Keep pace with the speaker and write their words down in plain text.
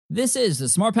This is the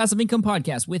Smart Passive Income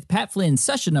Podcast with Pat Flynn,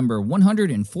 session number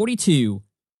 142.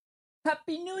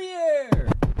 Happy New Year!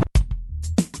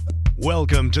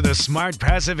 Welcome to the Smart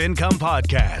Passive Income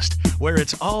Podcast, where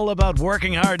it's all about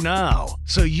working hard now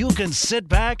so you can sit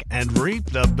back and reap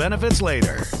the benefits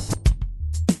later.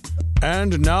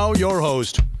 And now your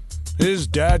host. His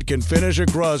dad can finish a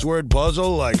crossword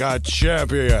puzzle like a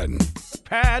champion.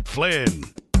 Pat Flynn.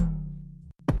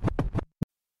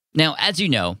 Now, as you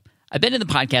know, I've been in the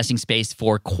podcasting space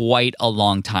for quite a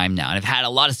long time now, and I've had a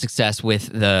lot of success with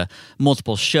the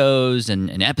multiple shows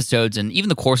and episodes and even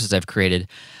the courses I've created.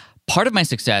 Part of my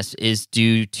success is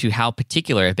due to how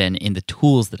particular I've been in the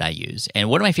tools that I use. And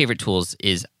one of my favorite tools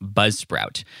is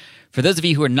Buzzsprout. For those of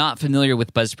you who are not familiar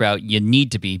with Buzzsprout, you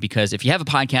need to be, because if you have a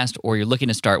podcast or you're looking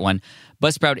to start one,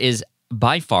 Buzzsprout is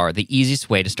by far the easiest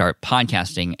way to start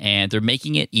podcasting, and they're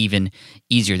making it even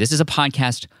easier. This is a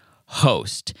podcast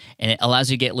host, and it allows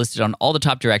you to get listed on all the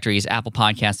top directories: Apple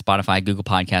Podcasts, Spotify, Google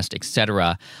Podcasts,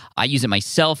 etc. I use it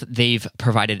myself. They've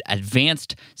provided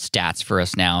advanced stats for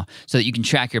us now so that you can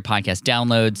track your podcast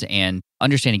downloads and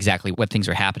understand exactly what things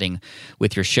are happening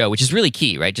with your show, which is really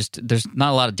key, right? Just there's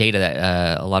not a lot of data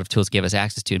that a lot of tools give us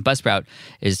access to, and Buzzsprout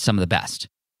is some of the best.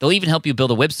 They'll even help you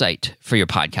build a website for your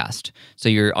podcast so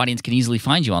your audience can easily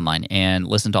find you online and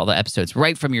listen to all the episodes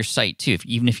right from your site too,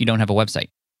 even if you don't have a website.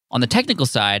 On the technical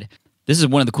side, this is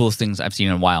one of the coolest things I've seen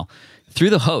in a while. Through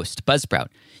the host, Buzzsprout,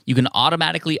 you can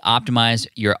automatically optimize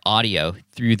your audio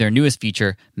through their newest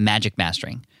feature, Magic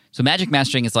Mastering. So Magic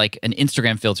Mastering is like an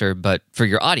Instagram filter, but for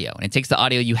your audio. And it takes the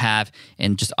audio you have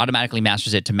and just automatically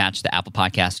masters it to match the Apple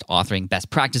Podcast authoring best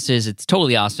practices. It's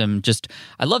totally awesome.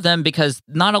 I love them because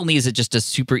not only is it just a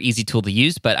super easy tool to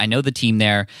use, but I know the team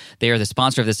there. They are the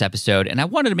sponsor of this episode, and I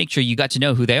wanted to make sure you got to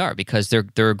know who they are because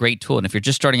they're a great tool. And if you're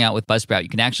just starting out with Buzzsprout, you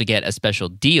can actually get a special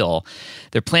deal.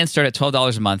 Their plans start at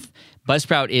 $12 a month.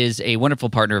 Buzzsprout is a wonderful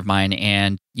partner of mine,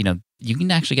 and you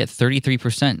can actually get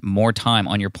 33% more time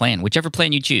on your plan, whichever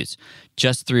plan you choose,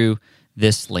 just through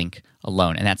this link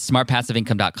alone. And that's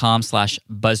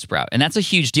smartpassiveincome.com/Buzzsprout. And that's a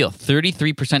huge deal,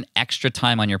 33% extra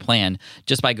time on your plan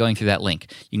just by going through that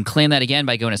link. You can claim that again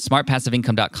by going to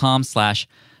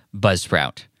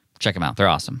smartpassiveincome.com/Buzzsprout. Check them out. They're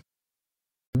awesome.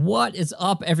 What is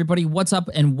up, everybody? What's up,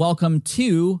 and welcome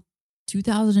to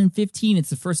 2015. It's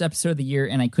the first episode of the year,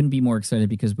 and I couldn't be more excited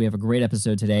because we have a great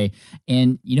episode today.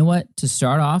 And you know what? To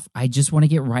start off, I just want to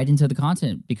get right into the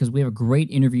content because we have a great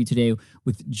interview today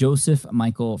with Joseph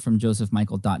Michael from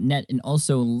josephmichael.net and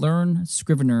also Learn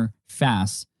Scrivener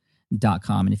Fast.com.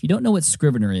 And if you don't know what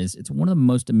Scrivener is, it's one of the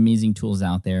most amazing tools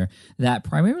out there that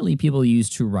primarily people use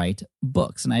to write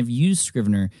books. And I've used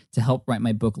Scrivener to help write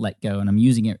my book, Let Go, and I'm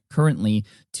using it currently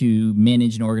to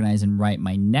manage and organize and write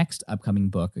my next upcoming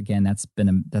book. Again, that's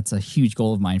a huge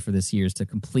goal of mine for this year, is to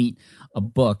complete a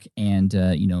book and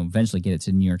eventually get it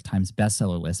to the New York Times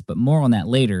bestseller list. But more on that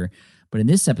later. But in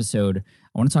this episode,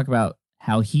 I want to talk about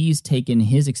how he's taken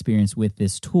his experience with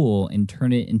this tool and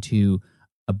turned it into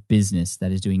a business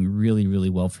that is doing really, really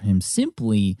well for him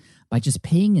simply by just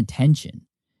paying attention.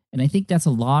 And I think that's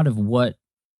a lot of what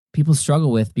people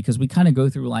struggle with because we kind of go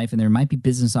through life and there might be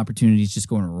business opportunities just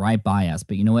going right by us.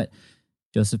 But you know what?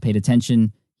 Joseph paid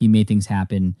attention. He made things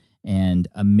happen, and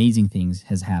amazing things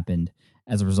has happened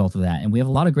as a result of that. And we have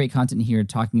a lot of great content here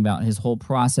talking about his whole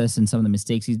process and some of the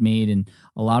mistakes he's made and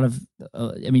a lot of,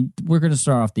 we're going to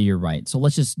start off the year right. So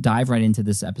let's just dive right into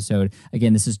this episode.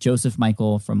 Again, this is Joseph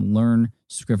Michael from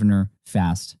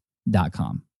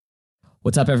LearnScrivenerFast.com.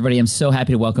 What's up, everybody? I'm so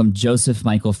happy to welcome Joseph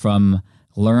Michael from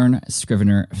Learn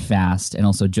Scrivener Fast and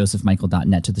also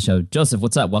josephmichael.net to the show. Joseph,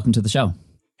 what's up? Welcome to the show.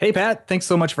 Hey, Pat. Thanks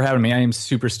so much for having me. I am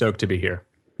super stoked to be here.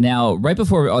 Now, right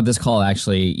before this call,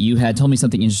 actually, you had told me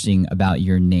something interesting about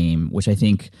your name, which I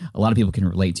think a lot of people can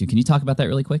relate to. Can you talk about that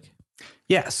really quick?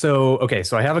 Yeah. So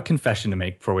I have a confession to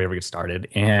make before we ever get started.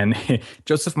 And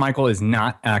Joseph Michael is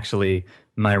not actually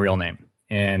my real name.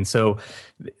 And so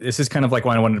this is kind of like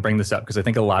why I wanted to bring this up, because I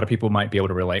think a lot of people might be able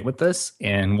to relate with this.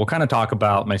 And we'll kind of talk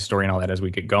about my story and all that as we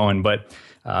get going. But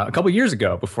a couple of years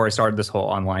ago, before I started this whole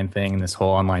online thing and this whole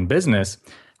online business,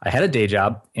 I had a day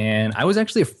job, and I was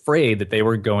actually afraid that they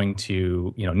were going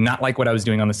to, not like what I was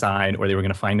doing on the side, or they were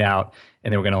going to find out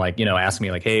and they were going to ask me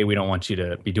hey, we don't want you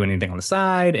to be doing anything on the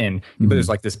side. And but there's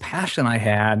this passion I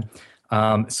had.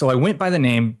 So I went by the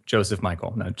name Joseph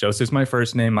Michael. Now, Joseph's my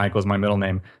first name, Michael's my middle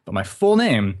name, but my full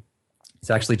name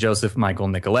is actually Joseph Michael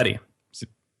Nicoletti. It's a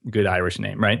good Irish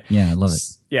name, right? Yeah, I love it.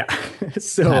 Yeah.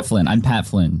 So Pat Flynn. I'm Pat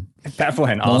Flynn. Pat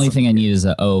Flynn. The only thing I need is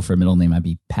an O for middle name. I'd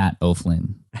be Pat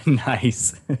O'Flynn.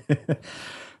 Nice.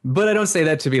 But I don't say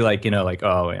that to be like, like,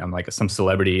 oh, I'm like some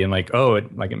celebrity and like, oh,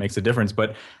 it makes a difference.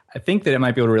 But I think that it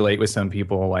might be able to relate with some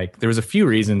people. Like there was a few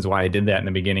reasons why I did that in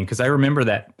the beginning, because I remember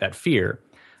that fear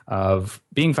of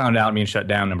being found out and being shut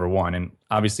down, number one. And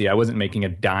obviously I wasn't making a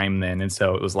dime then. And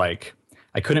so it was like,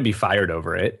 I couldn't be fired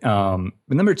over it. But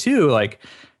number two, like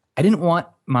I didn't want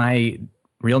my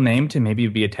real name to maybe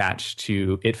be attached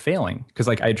to it failing, because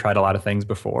like I had tried a lot of things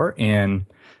before, and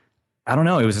I don't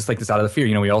know, it was just like this out of the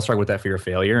fear. We all struggle with that fear of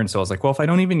failure. And so I was like, well, if I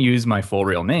don't even use my full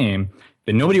real name,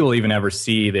 then nobody will even ever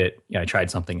see that I tried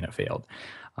something and it failed.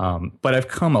 But I've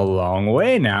come a long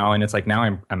way now, and it's like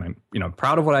now I'm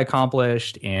proud of what I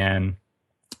accomplished, and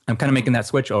I'm kind of making that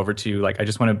switch over to like I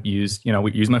just want to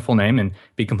use my full name and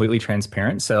be completely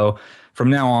transparent. So from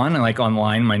now on, like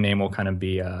online, my name will kind of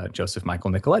be Joseph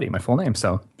Michael Nicoletti, my full name.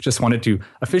 So just wanted to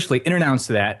officially announce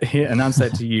that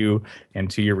to you and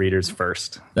to your readers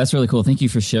first. That's really cool. Thank you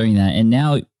for sharing that. And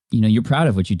now you're proud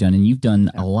of what you've done, and you've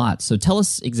done a lot. So tell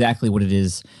us exactly what it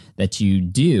is that you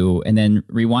do, and then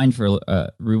rewind for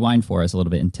us a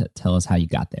little bit and tell us how you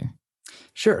got there.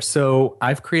 Sure. So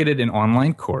I've created an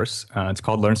online course. It's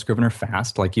called Learn Scrivener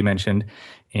Fast, like you mentioned.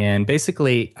 And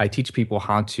basically, I teach people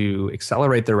how to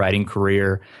accelerate their writing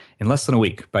career in less than a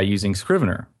week by using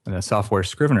Scrivener, the software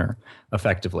Scrivener,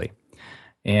 effectively.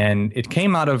 And it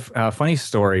came out of a funny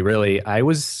story, really. I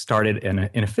was started an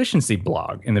efficiency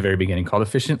blog in the very beginning called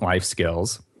Efficient Life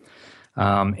Skills.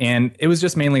 And it was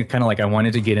just mainly kind of like I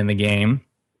wanted to get in the game.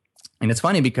 And it's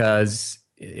funny because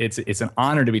it's an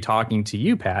honor to be talking to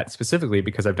you, Pat, specifically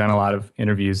because I've done a lot of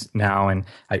interviews now, and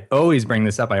I always bring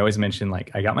this up. I always mention like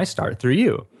I got my start through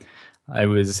you. I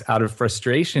was out of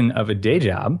frustration of a day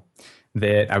job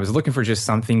that I was looking for just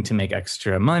something to make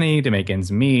extra money, to make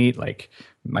ends meet. Like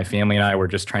my family and I were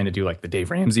just trying to do like the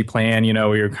Dave Ramsey plan. We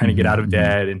were trying to get out of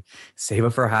debt and save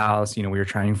up for a house. We were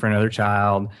trying for another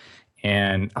child.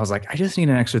 And I was like, I just need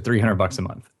an extra $300 a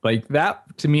month. Like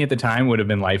that to me at the time would have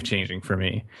been life-changing for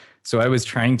me. So I was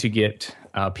trying to get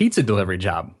a pizza delivery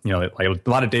job. Like a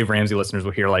lot of Dave Ramsey listeners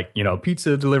will hear like,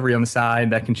 pizza delivery on the side,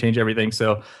 that can change everything.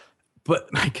 So, but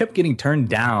I kept getting turned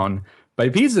down by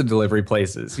pizza delivery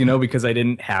places, because I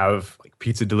didn't have like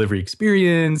pizza delivery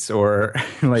experience or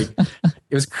like,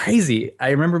 it was crazy. I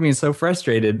remember being so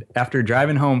frustrated after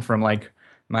driving home from like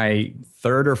my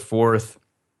third or fourth,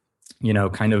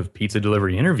 kind of pizza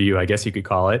delivery interview, I guess you could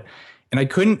call it. And I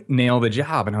couldn't nail the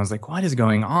job. And I was like, what is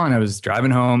going on? I was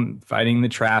driving home, fighting the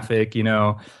traffic,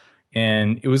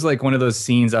 and it was like one of those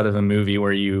scenes out of a movie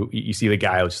where you see the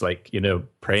guy just like,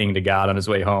 praying to God on his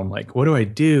way home. Like, what do I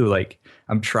do? Like,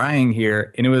 I'm trying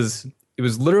here. And it was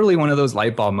literally one of those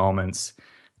light bulb moments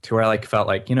to where I like felt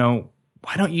like,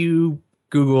 why don't you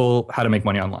Google how to make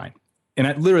money online? And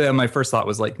I literally, my first thought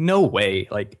was like, no way.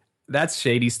 Like, that's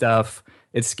shady stuff.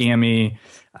 It's scammy.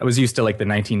 I was used to like the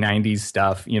 1990s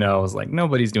stuff. I was like,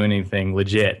 nobody's doing anything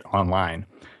legit online.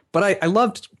 But I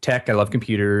loved tech. I loved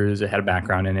computers. I had a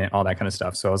background in it, all that kind of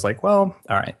stuff. So I was like, well,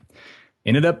 all right.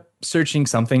 Ended up searching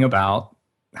something about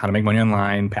how to make money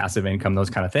online, passive income, those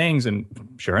kind of things. And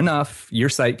sure enough, your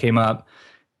site came up.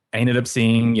 I ended up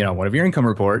seeing, one of your income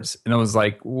reports. And I was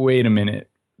like, wait a minute.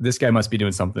 This guy must be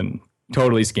doing something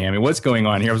totally scammy. What's going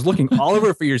on here? I was looking all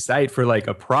over for your site for like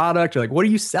a product or like, what are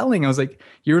you selling? I was like,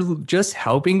 you're just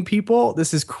helping people?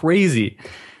 This is crazy.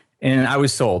 And I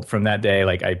was sold from that day.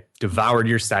 Like I devoured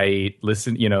your site,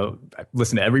 listened to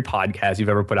every podcast you've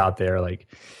ever put out there, like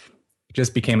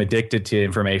just became addicted to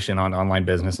information on online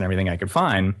business and everything I could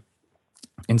find.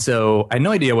 And so I had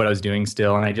no idea what I was doing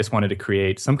still. And I just wanted to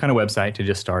create some kind of website to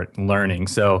just start learning.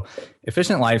 So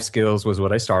Efficient Life Skills was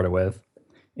what I started with.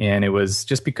 And it was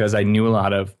just because I knew a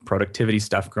lot of productivity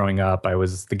stuff growing up. I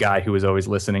was the guy who was always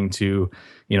listening to,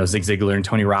 Zig Ziglar and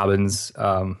Tony Robbins.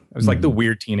 I was like the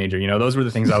weird teenager. Those were the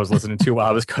things I was listening to while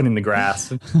I was cutting the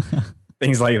grass,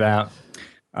 things like that.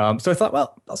 So I thought,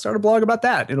 well, I'll start a blog about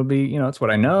that. It'll be, it's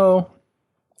what I know.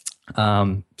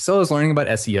 So I was learning about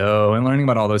SEO and learning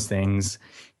about all those things.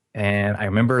 And I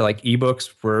remember like ebooks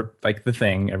were like the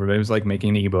thing. Everybody was like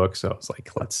making an ebook. So I was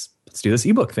like, let's do this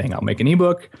ebook thing. I'll make an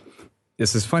ebook.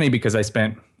 This is funny because I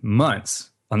spent months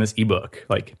on this ebook,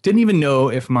 like didn't even know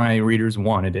if my readers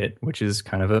wanted it, which is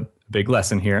kind of a big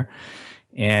lesson here.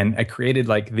 And I created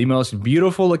like the most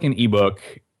beautiful looking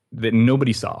ebook that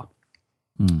nobody saw.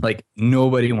 Like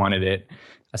nobody wanted it.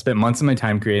 I spent months of my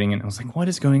time creating it. I was like, what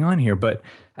is going on here? But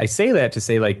I say that to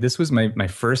say like, this was my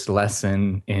first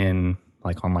lesson in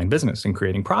like online business and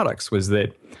creating products was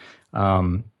that,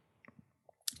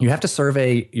 you have to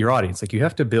survey your audience. Like you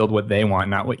have to build what they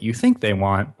want, not what you think they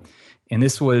want. And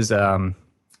this was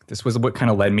what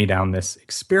kind of led me down this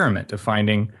experiment of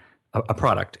finding a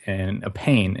product and a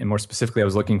pain. And more specifically, I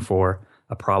was looking for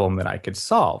a problem that I could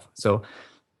solve. So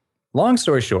long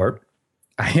story short,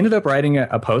 I ended up writing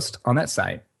a post on that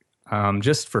site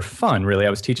just for fun, really. I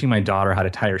was teaching my daughter how to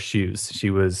tie her shoes. She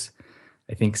was,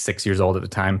 I think, 6 years old at the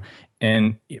time.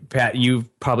 And Pat, you've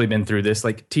probably been through this.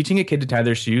 Like, teaching a kid to tie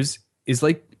their shoes is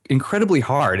like incredibly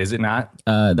hard, is it not?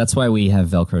 That's why we have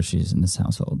Velcro shoes in this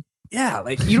household. Yeah,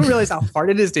 like you don't realize how hard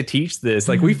it is to teach this.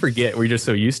 Like, we forget, we're just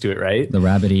so used to it, right? The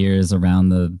rabbit ears around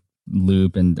the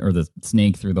loop or the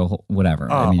snake through the whole, whatever.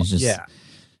 Oh, I mean, it's just, yeah.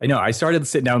 I know. I started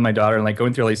sitting down with my daughter and like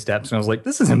going through all these steps, and I was like,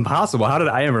 this is impossible. How did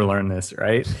I ever learn this,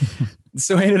 right?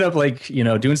 So I ended up like,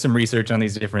 doing some research on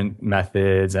these different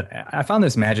methods. And I found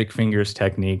this magic fingers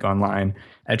technique online.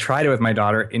 I tried it with my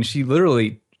daughter, and she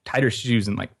literally tied her shoes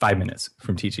in like 5 minutes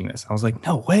from teaching this. I was like,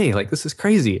 no way. Like, this is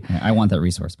crazy. I want that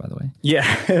resource, by the way.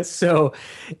 Yeah. So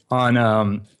I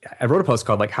wrote a post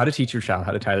called like how to teach your child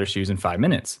how to tie their shoes in 5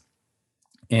 minutes.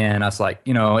 And I was like,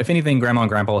 if anything, grandma and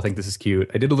grandpa will think this is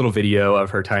cute. I did a little video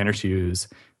of her tying her shoes,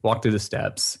 walked through the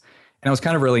steps. And I was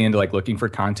kind of really into like looking for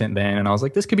content then. And I was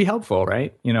like, this could be helpful,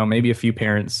 right? Maybe a few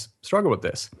parents struggle with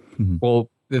this. Mm-hmm.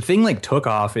 Well, the thing like took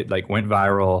off. It like went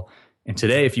viral. And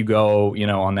today, if you go,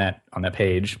 on that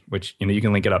page, which, you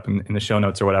can link it up in the show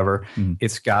notes or whatever,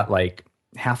 it's got like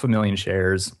 500,000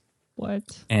 shares. What?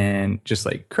 And just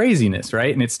like craziness,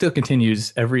 right? And it still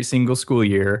continues every single school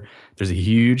year. There's a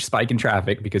huge spike in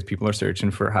traffic because people are searching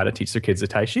for how to teach their kids to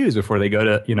tie shoes before they go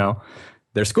to,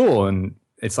 their school. And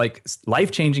it's like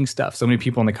life-changing stuff. So many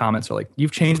people in the comments are like,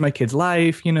 you've changed my kid's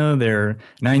life. They're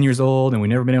 9 years old and we've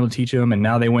never been able to teach them. And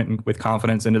now they went with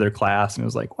confidence into their class. And it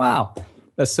was like, wow,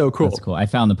 that's so cool. That's cool. I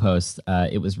found the post.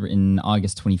 It was written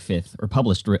August 25th or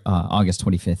published August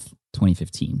 25th,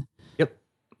 2015.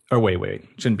 Or wait,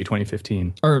 shouldn't be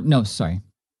 2015. Or no, sorry,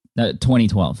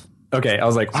 2012. Okay, I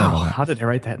was like, wow, how did I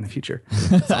write that in the future?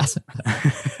 That's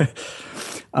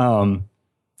awesome.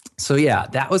 So yeah,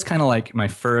 that was kind of like my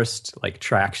first like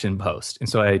traction post. And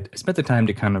so I spent the time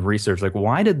to kind of research like,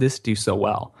 why did this do so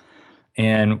well?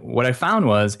 And what I found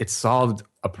was it solved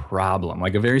a problem,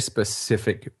 like a very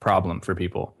specific problem for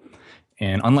people.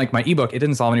 And unlike my ebook, it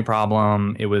didn't solve any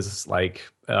problem. It was like,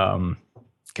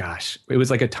 it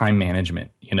was like a time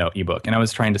management, ebook. And I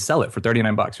was trying to sell it for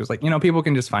 $39. It was like, people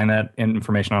can just find that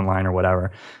information online or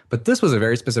whatever. But this was a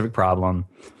very specific problem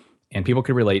and people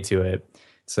could relate to it.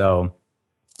 So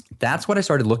that's what I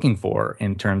started looking for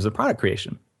in terms of product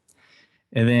creation.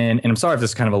 And I'm sorry if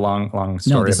this is kind of a long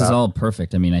story. No, this is all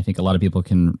perfect. I mean, I think a lot of people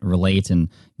can relate, and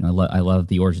I love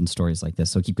the origin stories like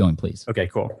this. So keep going, please. Okay,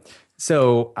 cool.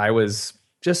 So I was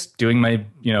just doing my,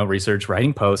 research,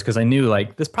 writing posts, because I knew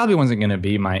like this probably wasn't going to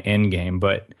be my end game,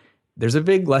 but there's a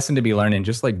big lesson to be learned in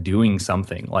just like doing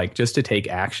something, like just to take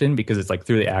action, because it's like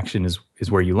through the action is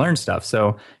where you learn stuff.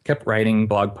 So I kept writing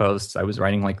blog posts. I was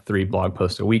writing like 3 blog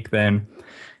posts a week then.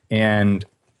 And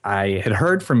I had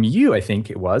heard from you, I think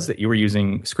it was, that you were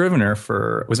using Scrivener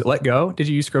was it Let Go? Did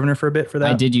you use Scrivener for a bit for that?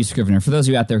 I did use Scrivener. For those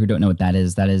of you out there who don't know what that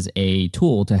is a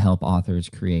tool to help authors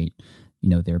create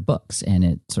their books, and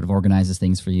it sort of organizes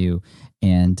things for you.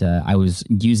 And I was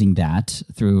using that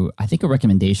through, I think, a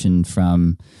recommendation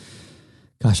from,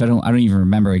 I don't even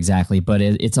remember exactly, but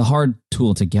it's a hard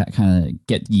tool to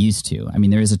get used to. I mean,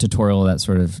 there is a tutorial that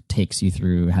sort of takes you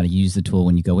through how to use the tool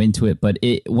when you go into it, but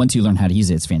once you learn how to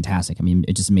use it, it's fantastic. I mean,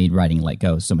 it just made writing Let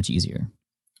Go so much easier.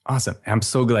 Awesome. I'm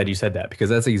so glad you said that, because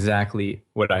that's exactly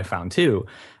what I found too.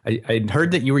 I'd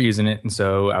heard that you were using it. And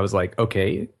so I was like,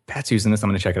 okay, Pat's using this. I'm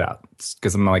going to check it out,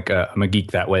 because I'm like, I'm a geek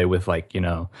that way with like,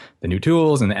 the new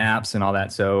tools and the apps and all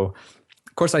that. So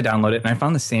of course I downloaded it and I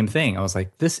found the same thing. I was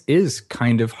like, this is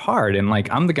kind of hard. And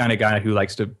like, I'm the kind of guy who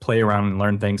likes to play around and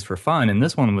learn things for fun. And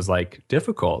this one was like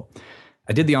difficult.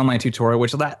 I did the online tutorial,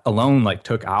 which that alone like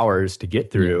took hours to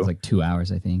get through. Yeah, it was like 2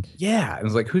 hours, I think. Yeah. I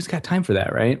was like, who's got time for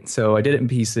that, right? So I did it in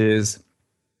pieces.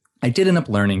 I did end up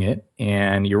learning it.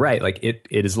 And you're right. Like it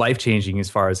is life-changing as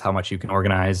far as how much you can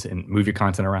organize and move your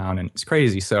content around. And it's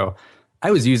crazy. So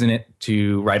I was using it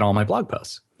to write all my blog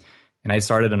posts. And I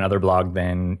started another blog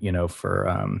then, for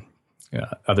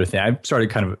other things. I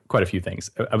started kind of quite a few things.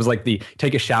 I was like the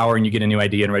take a shower and you get a new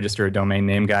idea and register a domain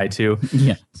name guy too.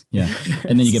 Yeah.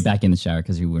 And then you get back in the shower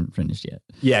because you weren't finished yet.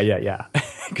 Yeah.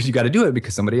 Because you got to do it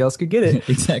because somebody else could get it.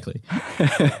 Exactly.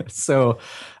 So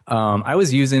I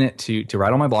was using it to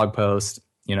write all my blog posts,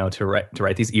 to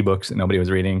write these ebooks that nobody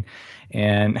was reading.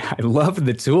 And I love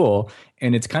the tool.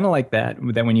 And it's kind of like that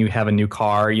when you have a new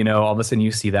car, all of a sudden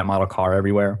you see that model car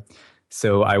everywhere.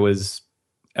 So I was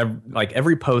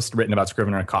every post written about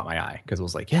Scrivener caught my eye, because it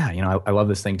was like, yeah, I love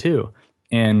this thing too.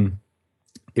 And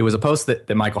it was a post that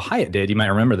Michael Hyatt did. You might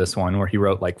remember this one, where he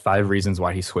wrote like 5 reasons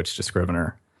why he switched to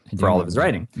Scrivener. for all of his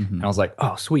writing. And I was like,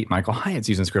 oh, sweet, Michael Hyatt's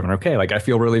using Scrivener. Okay, like I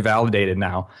feel really validated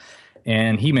now.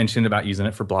 And he mentioned about using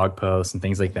it for blog posts and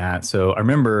things like that. So I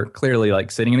remember clearly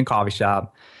like sitting in a coffee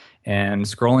shop and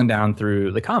scrolling down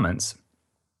through the comments.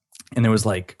 And there was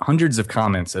like hundreds of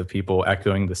comments of people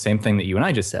echoing the same thing that you and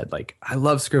I just said. Like, I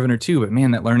love Scrivener too, but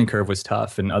man, that learning curve was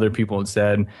tough. And other people had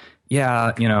said,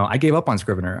 yeah, I gave up on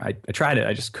Scrivener. I tried it.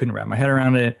 I just couldn't wrap my head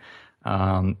around it.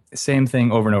 Same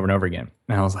thing over and over and over again.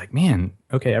 And I was like, man,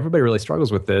 okay, everybody really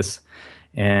struggles with this.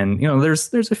 And,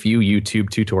 there's a few YouTube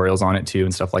tutorials on it too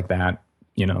and stuff like that.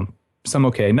 Some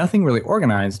okay, nothing really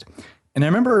organized. And I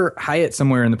remember Hyatt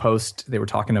somewhere in the post, they were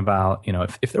talking about,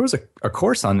 if there was a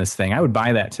course on this thing, I would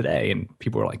buy that today. And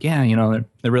people were like, yeah,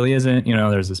 there really isn't.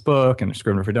 There's this book and there's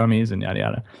Scrivener for Dummies and yada,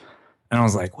 yada. And I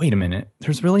was like, wait a minute,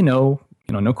 there's really no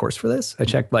course for this. I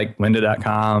checked like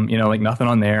lynda.com, like nothing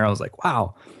on there. I was like,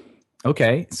 wow.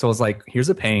 Okay. So I was like, here's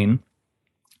a pain.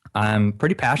 I'm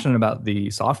pretty passionate about the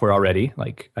software already.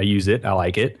 Like I use it. I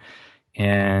like it.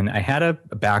 And I had a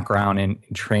background in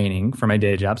training for my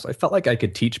day job. So I felt like I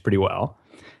could teach pretty well.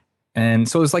 And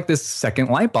so it was like this second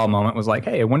light bulb moment was like,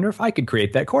 hey, I wonder if I could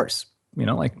create that course,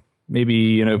 like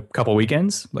maybe in a couple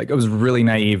weekends. Like I was really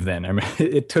naive then. I mean,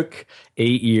 it took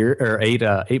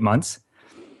 8 months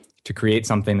to create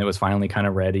something that was finally kind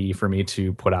of ready for me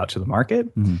to put out to the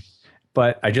market. Mm-hmm.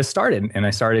 But I just started and I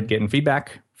started getting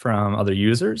feedback from other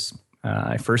users.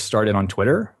 I first started on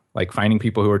Twitter, like finding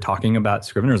people who were talking about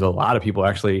Scrivener. There's a lot of people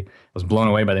actually. I was blown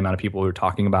away by the amount of people who were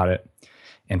talking about it.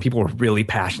 And people were really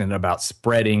passionate about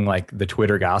spreading like the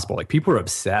Twitter gospel. Like people were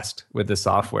obsessed with the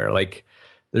software. Like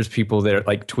there's people that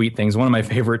like tweet things. One of my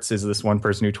favorites is this one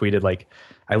person who tweeted like,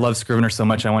 I love Scrivener so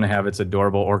much I want to have its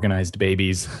adorable organized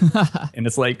babies. And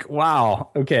it's like, wow,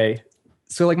 okay.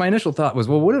 So like my initial thought was,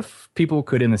 well, what if people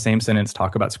could in the same sentence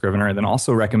talk about Scrivener and then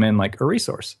also recommend like a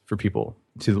resource for people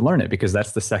to learn it? Because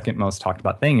that's the second most talked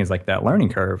about thing is like that learning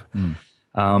curve.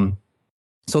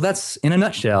 So that's in a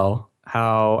nutshell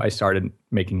how I started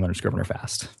making Learn Scrivener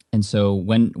fast. And so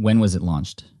when was it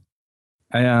launched?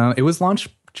 It was launched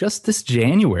just this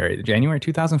January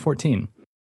 2014.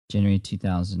 January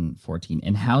 2014.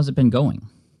 And how's it been going?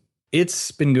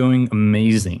 It's been going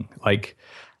amazing. Like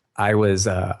I was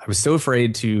so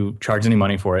afraid to charge any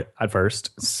money for it at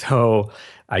first. So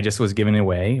I just was giving it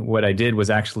away. What I did was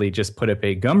actually just put up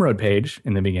a Gumroad page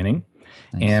in the beginning.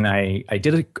 Nice. And I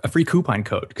did a free coupon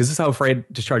code because this is how afraid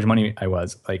to charge money I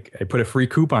was. Like I put a free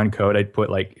coupon code. I'd put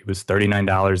like, it was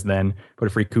 $39 then, put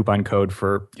a free coupon code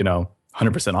for,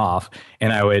 100% off.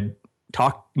 And I would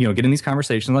talk, get in these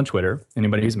conversations on Twitter.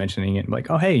 Anybody who's mentioning it, like,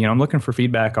 oh, hey, I'm looking for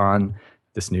feedback on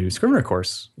this new Scrivener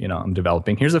course, I'm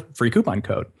developing. Here's a free coupon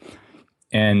code.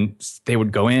 And they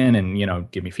would go in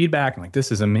and, give me feedback. I'm like,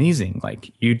 this is amazing.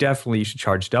 Like you should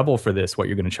charge double for this, what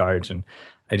you're going to charge. And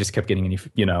I just kept getting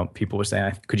people were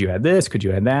saying, could you add this? Could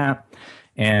you add that?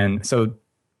 And so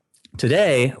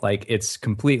today, like it's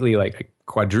completely like I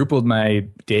quadrupled my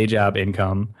day job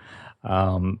income.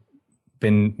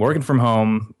 Been working from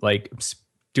home, like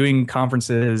doing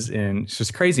conferences, and it's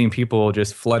just crazy. And people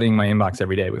just flooding my inbox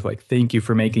every day with like, thank you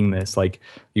for making this. Like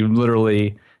you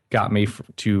literally got me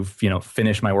to,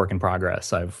 finish my work in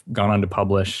progress. I've gone on to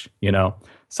publish,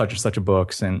 such and such a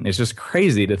books. And it's just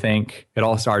crazy to think it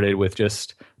all started with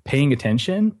just paying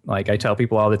attention. Like I tell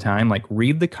people all the time, like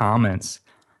read the comments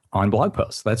on blog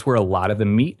posts. That's where a lot of the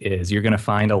meat is. You're going to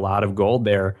find a lot of gold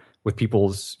there with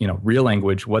people's, real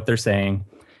language, what they're saying,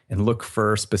 and look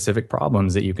for specific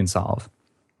problems that you can solve.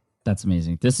 That's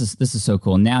amazing. This is so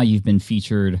cool. Now you've been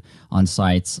featured on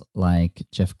sites like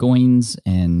Jeff Goins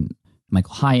and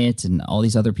Michael Hyatt and all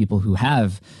these other people who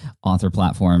have author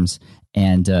platforms.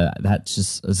 And that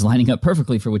just is lining up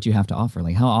perfectly for what you have to offer.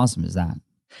 Like, how awesome is that?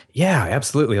 Yeah,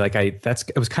 absolutely. Like it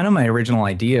was kind of my original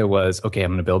idea was, okay,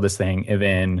 I'm going to build this thing. And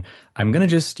then I'm going to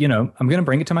just, I'm going to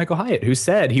bring it to Michael Hyatt, who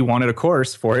said he wanted a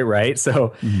course for it. Right.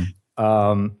 So,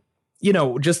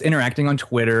 just interacting on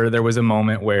Twitter, there was a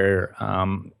moment where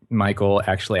Michael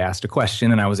actually asked a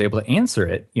question and I was able to answer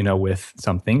it, with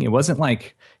something. It wasn't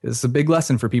like, it's a big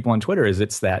lesson for people on Twitter is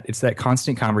it's that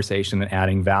constant conversation and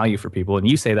adding value for people. And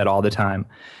you say that all the time.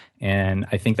 And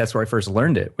I think that's where I first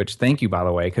learned it, which thank you, by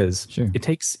the way, because it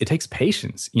takes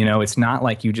patience. It's not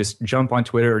like you just jump on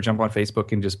Twitter or jump on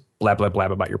Facebook and just blab, blab,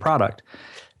 blab about your product.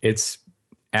 It's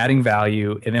adding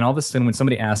value. And then all of a sudden when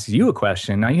somebody asks you a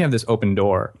question, now you have this open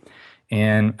door.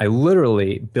 And I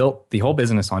literally built the whole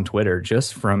business on Twitter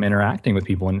just from interacting with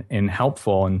people and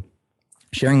helpful and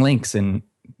sharing links and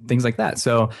things like that.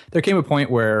 So there came a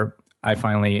point where I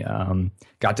finally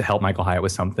got to help Michael Hyatt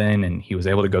with something, and he was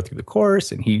able to go through the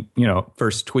course, and he,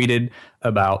 first tweeted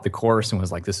about the course and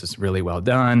was like, this is really well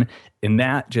done. And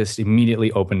that just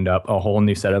immediately opened up a whole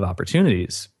new set of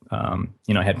opportunities. I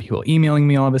had people emailing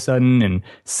me all of a sudden, and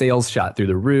sales shot through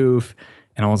the roof.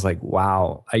 And I was like,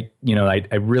 wow, I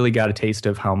really got a taste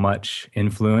of how much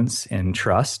influence and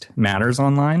trust matters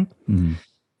online. Mm-hmm.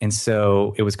 And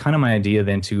so it was kind of my idea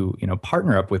then to,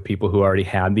 partner up with people who already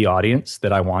had the audience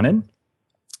that I wanted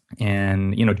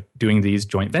and, doing these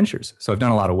joint ventures. So I've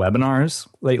done a lot of webinars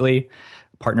lately,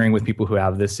 partnering with people who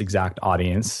have this exact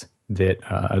audience that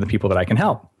are the people that I can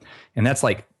help. And that's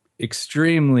like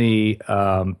extremely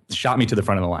shot me to the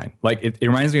front of the line. Like it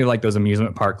reminds me of like those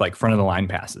amusement park, like front of the line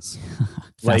passes.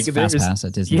 fast pass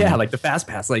at Disney. Yeah, like the fast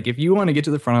pass. Like if you want to get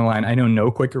to the front of the line, I know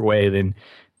no quicker way than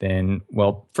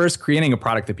first creating a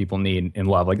product that people need and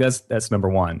love. Like that's number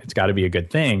one. It's got to be a good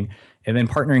thing. And then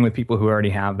partnering with people who already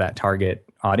have that target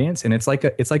audience. And it's like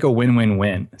a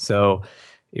win-win-win. So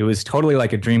it was totally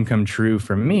like a dream come true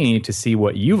for me to see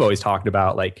what you've always talked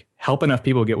about, like help enough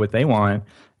people get what they want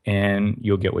and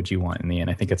you'll get what you want in the end.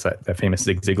 I think it's that famous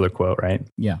Zig Ziglar quote, right?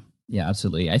 Yeah. Yeah,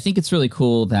 absolutely. I think it's really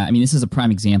cool that, this is a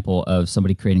prime example of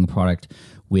somebody creating a product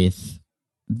with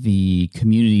the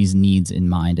community's needs in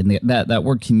mind. And that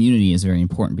word community is very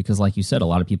important because, like you said, a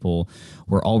lot of people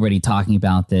were already talking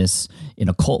about this in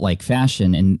a cult-like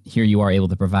fashion, and here you are able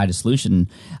to provide a solution.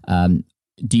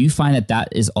 Do you find that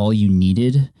is all you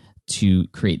needed to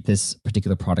create this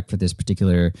particular product for this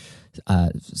particular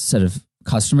set of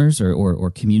customers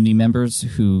or community members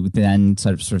who then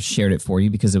sort of shared it for you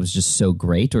because it was just so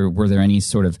great? Or were there any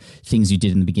sort of things you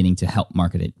did in the beginning to help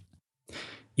market it?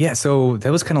 Yeah, so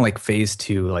that was kind of like phase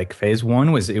two. Like phase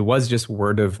one was just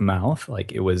word of mouth.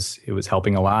 Like it was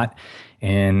helping a lot.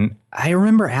 And I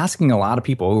remember asking a lot of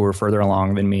people who were further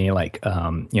along than me, like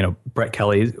Brett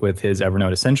Kelly with his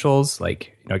Evernote Essentials.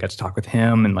 Like, I got to talk with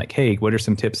him and like, hey, what are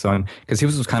some tips on, because he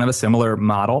was kind of a similar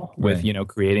model with, right,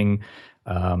 creating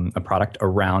a product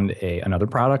around another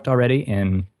product already.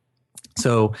 And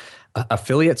so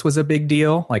affiliates was a big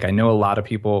deal. Like I know a lot of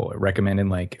people recommended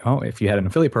like, oh, if you had an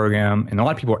affiliate program, and a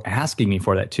lot of people were asking me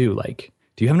for that too. Like,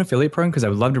 do you have an affiliate program? Because I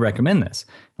would love to recommend this.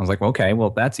 I was like, well, okay, well,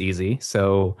 that's easy.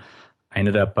 So I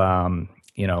ended up,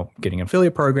 getting an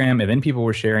affiliate program, and then people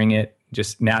were sharing it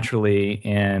just naturally.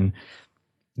 And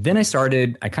then I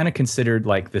kind of considered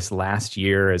like this last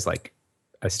year as like,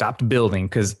 I stopped building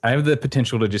because I have the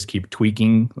potential to just keep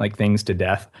tweaking like things to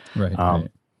death. Right.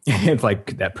 It's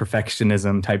like that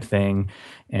perfectionism type thing.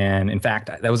 And in fact,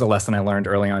 that was a lesson I learned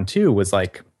early on too, was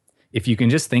like, if you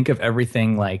can just think of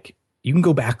everything, like you can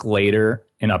go back later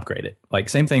and upgrade it. Like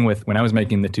same thing with when I was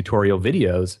making the tutorial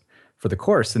videos for the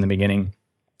course in the beginning,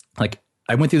 like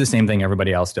I went through the same thing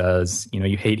everybody else does.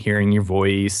 You hate hearing your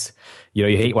voice, you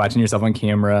hate watching yourself on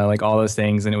camera, like all those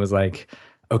things. And it was like,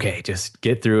 okay, just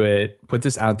get through it, put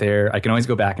this out there. I can always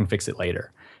go back and fix it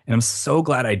later. And I'm so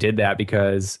glad I did that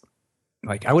because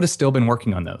like I would have still been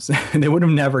working on those. They would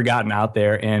have never gotten out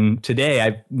there. And today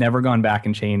I've never gone back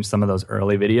and changed some of those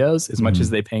early videos as much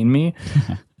as they pain me.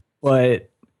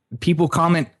 But people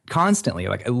comment constantly,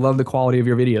 like, I love the quality of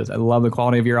your videos. I love the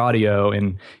quality of your audio.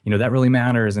 And, that really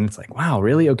matters. And it's like, wow,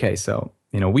 really? Okay. So,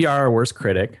 we are our worst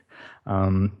critic.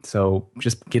 So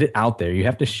just get it out there. You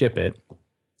have to ship it.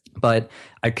 But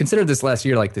I considered this last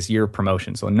year like this year of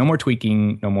promotion. So no more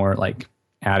tweaking, no more like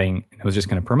adding. I was just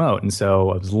going to promote. And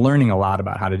so I was learning a lot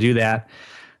about how to do that.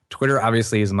 Twitter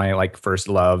obviously is my like first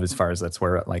love as far as that's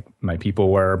where like my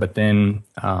people were. But then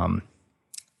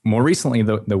more recently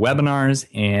the webinars,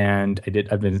 and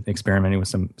I've been experimenting with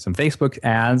some Facebook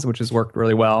ads, which has worked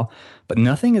really well. But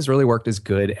nothing has really worked as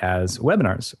good as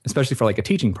webinars, especially for like a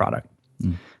teaching product.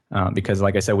 Because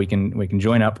like I said, we can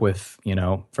join up with,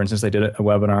 for instance, I did a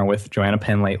webinar with Joanna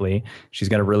Penn lately. She's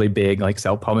got a really big like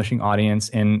self-publishing audience,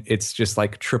 and it's just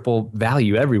like triple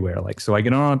value everywhere. Like, so I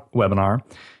get on a webinar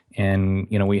and,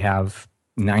 we have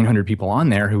 900 people on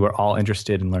there who are all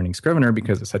interested in learning Scrivener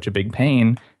because it's such a big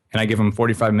pain. And I give them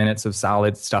 45 minutes of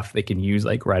solid stuff they can use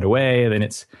like right away. Then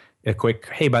it's a quick,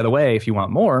 hey, by the way, if you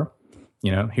want more,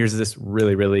 here's this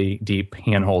really, really deep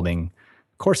hand-holding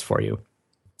course for you.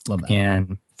 Love that.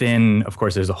 And then, of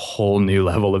course, there's a whole new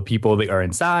level of people that are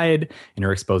inside and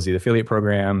are exposed to the affiliate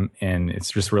program. And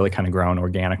it's just really kind of grown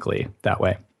organically that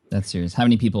way. That's serious. How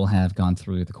many people have gone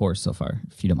through the course so far,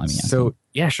 if you don't mind me asking? So,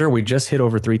 yeah, sure. We just hit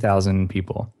over 3,000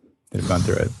 people that have gone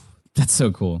through it. That's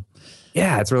so cool.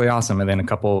 Yeah, it's really awesome. And then a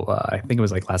couple, I think it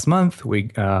was like last month,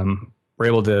 we were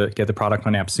able to get the product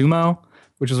on AppSumo,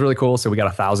 which was really cool. So we got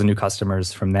 1,000 new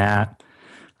customers from that.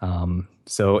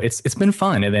 So it's been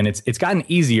fun, and then it's gotten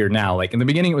easier now. Like in the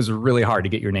beginning, it was really hard to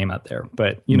get your name out there,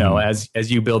 but you know, as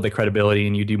you build the credibility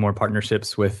and you do more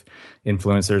partnerships with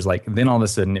influencers, like then all of a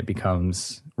sudden it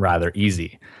becomes rather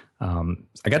easy.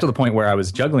 I got to the point where I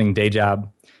was juggling day job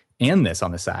and this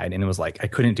on the side, and it was like I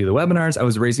couldn't do the webinars. I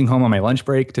was racing home on my lunch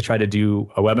break to try to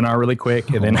do a webinar really quick,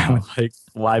 and then I would like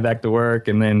fly back to work,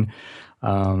 and then you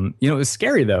know, it was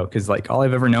scary though, because like all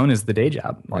I've ever known is the day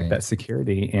job, like that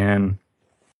security, and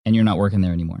you're not working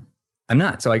there anymore. I'm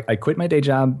not. So I quit my day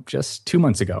job just 2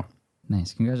 months ago.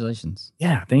 Nice. Congratulations.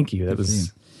 Yeah, thank you. It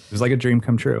was like a dream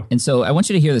come true. And so I want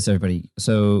you to hear this, everybody.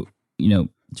 So, you know,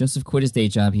 Joseph quit his day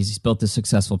job. He's built a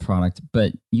successful product,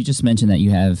 but you just mentioned that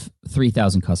you have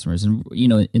 3,000 customers. And, you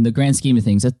know, in the grand scheme of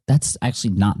things, that's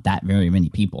actually not that very many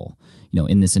people, you know,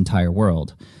 in this entire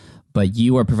world. But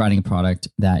you are providing a product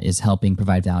that is helping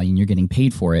provide value and you're getting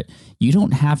paid for it. You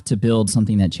don't have to build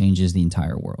something that changes the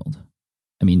entire world.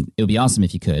 I mean, it would be awesome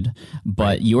if you could,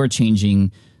 but you're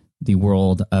changing the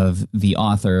world of the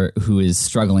author who is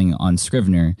struggling on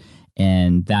Scrivener,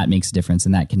 and that makes a difference,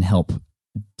 and that can help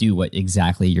do what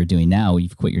exactly you're doing now.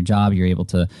 You've quit your job. You're able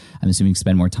to, I'm assuming,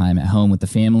 spend more time at home with the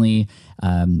family,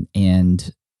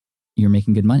 and you're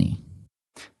making good money.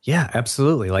 Yeah,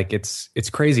 absolutely. Like it's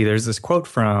crazy. There's this quote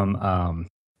from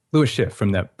Louis Schiff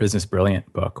from that Business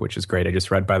Brilliant book, which is great. I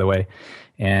just read, by the way.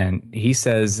 And he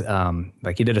says,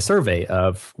 like he did a survey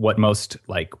of what most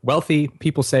like wealthy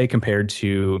people say compared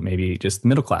to maybe just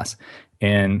middle class.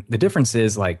 And the difference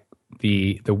is like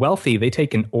the wealthy, they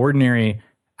take an ordinary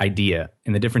idea,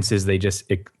 and the difference is they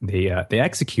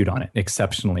execute on it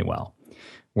exceptionally well.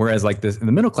 Whereas like the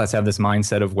middle class have this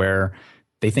mindset of where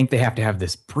they think they have to have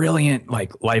this brilliant,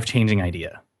 like life-changing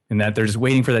idea, and that they're just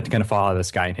waiting for that to kind of fall out of the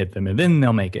sky and hit them, and then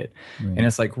they'll make it. Right. And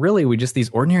it's like, really, we just these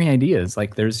ordinary ideas.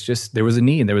 Like there was a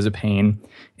need, there was a pain,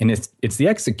 and it's the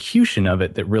execution of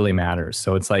it that really matters.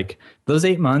 So it's like those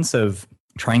 8 months of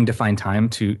trying to find time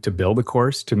to build a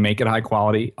course, to make it high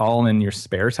quality, all in your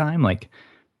spare time. Like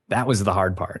that was the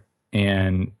hard part.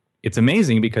 And it's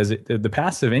amazing because the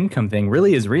passive income thing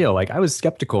really is real. Like I was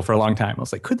skeptical for a long time. I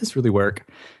was like, could this really work?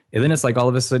 And then it's like all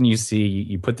of a sudden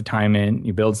you put the time in,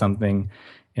 you build something.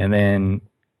 And then,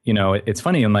 you know, it's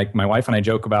funny. And like my wife and I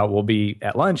joke about, we'll be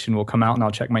at lunch and we'll come out and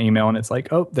I'll check my email and it's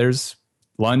like, oh, there's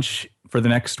lunch for the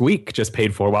next week just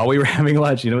paid for while we were having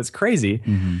lunch. You know, it's crazy.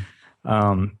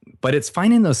 Mm-hmm. But it's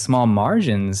finding those small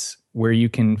margins where you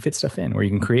can fit stuff in, where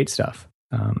you can create stuff.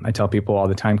 I tell people all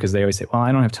the time because they always say, well,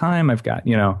 I don't have time. I've got,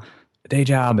 you know, a day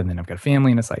job and then I've got a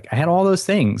family. And it's like, I had all those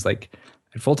things, like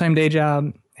a full-time day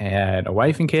job, I had a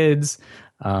wife and kids,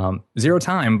 zero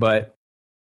time, but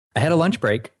I had a lunch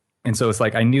break. And so it's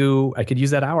like, I knew I could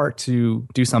use that hour to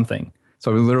do something.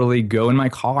 So I would literally go in my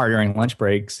car during lunch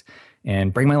breaks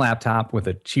and bring my laptop with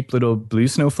a cheap little blue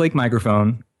snowflake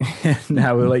microphone. And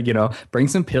I would like, you know, bring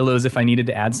some pillows if I needed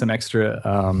to add some extra,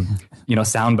 you know,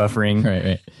 sound buffering.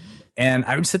 Right. And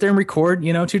I would sit there and record,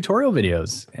 you know, tutorial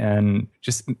videos and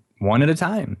just one at a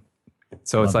time.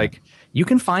 So it's like, you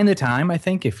can find the time, I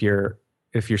think, if you're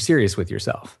serious with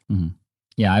yourself. Mm-hmm.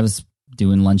 Yeah, I was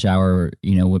doing lunch hour,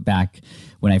 you know, back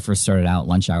when I first started out.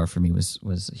 Lunch hour for me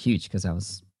was huge because I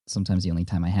was sometimes the only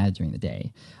time I had during the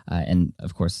day. And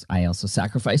of course, I also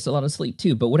sacrificed a lot of sleep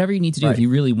too. But whatever you need to do, if you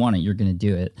really want it, you're going to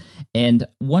do it. And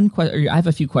I have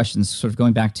a few questions sort of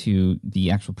going back to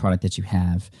the actual product that you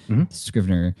have,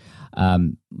 Scrivener,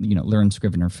 you know, learn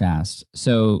Scrivener fast.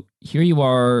 So here you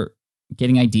are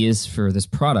getting ideas for this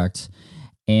product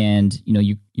and, you know,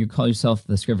 you call yourself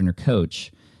the Scrivener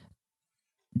coach.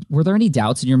 Were there any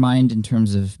doubts in your mind in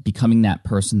terms of becoming that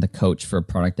person, the coach for a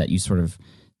product that you sort of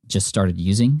just started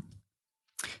using?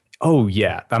 Oh,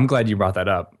 yeah. I'm glad you brought that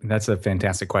up. That's a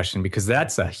fantastic question because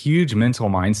that's a huge mental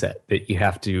mindset that you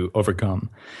have to overcome.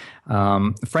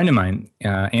 A friend of mine,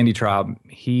 Andy Traub,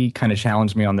 he kind of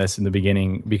challenged me on this in the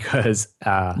beginning because...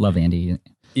 Love Andy.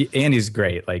 Andy's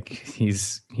great. Like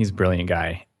he's a brilliant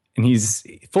guy and he's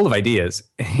full of ideas.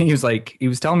 He was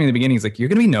telling me in the beginning, he's like, you're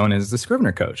going to be known as the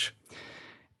Scrivener coach.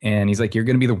 And he's like, you're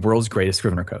going to be the world's greatest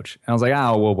Scrivener coach. And I was like,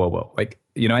 oh, whoa. Like,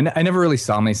 you know, I never really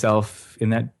saw myself in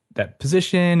that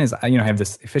position as, you know, I have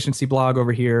this efficiency blog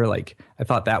over here. Like I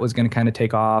thought that was going to kind of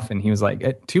take off. And he was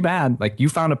like, too bad. Like you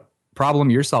found a problem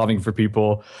you're solving for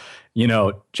people, you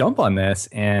know, jump on this.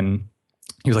 And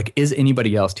he was like, is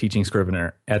anybody else teaching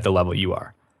Scrivener at the level you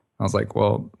are? I was like,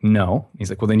 well, no.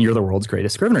 He's like, well, then you're the world's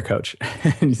greatest Scrivener coach.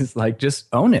 And he's like, just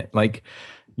own it. Like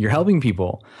you're helping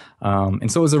people.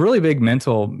 And so it was a really big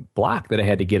mental block that I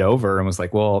had to get over and was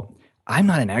like, well, I'm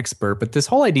not an expert, but this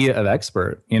whole idea of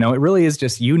expert, you know, it really is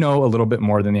just, you know, a little bit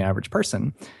more than the average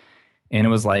person. And it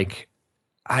was like,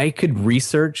 I could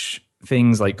research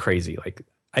things like crazy. Like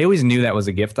I always knew that was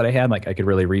a gift that I had. Like I could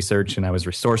really research and I was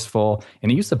resourceful.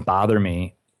 And it used to bother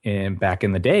me back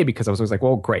in the day because I was always like,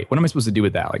 well, great. What am I supposed to do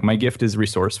with that? Like my gift is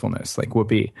resourcefulness, like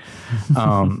whoopee.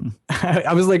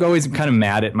 I was like always kind of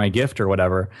mad at my gift or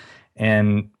whatever.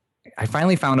 And I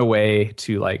finally found a way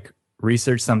to like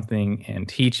research something and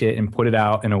teach it and put it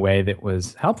out in a way that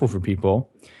was helpful for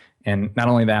people. And not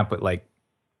only that, but like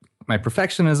my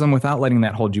perfectionism without letting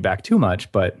that hold you back too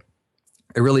much. But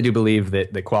I really do believe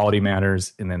that the quality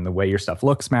matters and then the way your stuff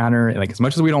looks matter. And like as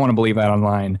much as we don't want to believe that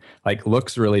online, like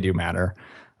looks really do matter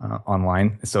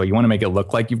online. So you want to make it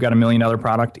look like you've got $1 million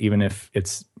product, even if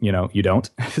it's, you know, you don't.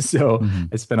 So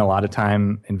I spent a lot of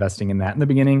time investing in that in the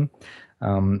beginning.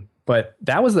 But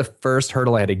that was the first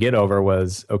hurdle I had to get over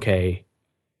was, okay,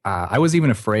 I was even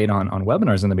afraid on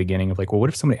webinars in the beginning of like, well, what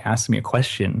if somebody asks me a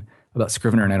question about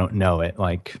Scrivener and I don't know it?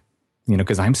 Like, you know,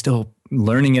 because I'm still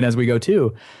learning it as we go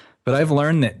too. But I've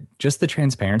learned that just the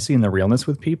transparency and the realness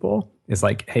with people is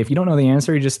like, hey, if you don't know the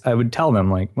answer, I would tell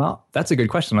them like, well, that's a good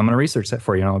question. I'm going to research that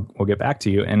for you and we'll get back to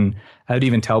you. And I would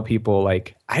even tell people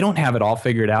like, I don't have it all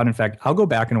figured out. In fact, I'll go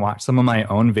back and watch some of my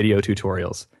own video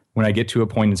tutorials when I get to a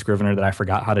point in Scrivener that I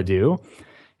forgot how to do.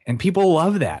 And people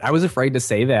love that. I was afraid to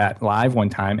say that live one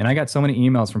time. And I got so many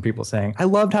emails from people saying, I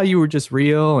loved how you were just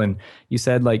real. And you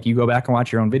said like, you go back and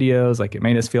watch your own videos. Like it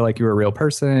made us feel like you were a real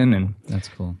person. And that's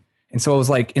cool. And so I was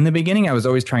like, in the beginning, I was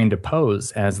always trying to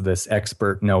pose as this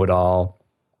expert know-it-all.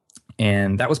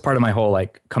 And that was part of my whole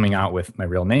like coming out with my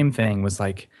real name thing was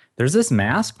like, there's this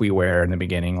mask we wear in the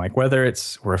beginning, like whether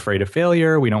it's we're afraid of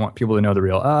failure, we don't want people to know the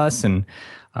real us. And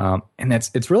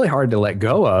it's really hard to let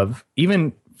go of.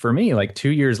 Even for me, like 2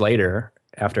 years later,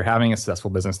 after having a successful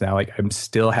business now, like I'm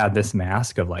still had this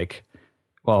mask of like,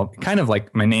 well, kind of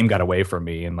like my name got away from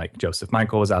me and like Joseph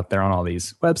Michael was out there on all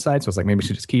these websites. So I was like, maybe we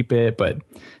should just keep it. But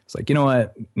it's like, you know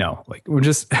what? No, like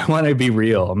I want to be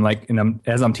real. I'm like, and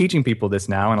as I'm teaching people this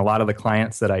now and a lot of the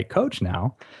clients that I coach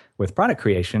now with product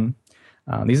creation,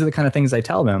 these are the kind of things I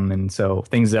tell them. And so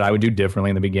things that I would do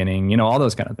differently in the beginning, you know, all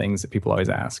those kind of things that people always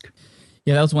ask.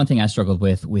 Yeah, that was one thing I struggled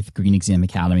with Green Exam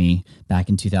Academy back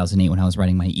in 2008 when I was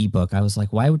writing my ebook. I was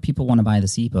like, why would people want to buy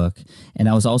this ebook? And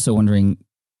I was also wondering,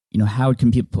 you know,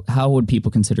 how would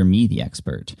people consider me the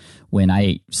expert when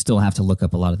I still have to look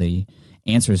up a lot of the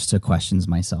answers to questions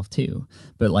myself too?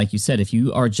 But like you said, if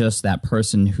you are just that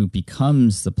person who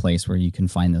becomes the place where you can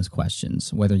find those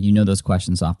questions, whether you know those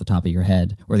questions off the top of your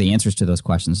head or the answers to those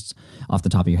questions off the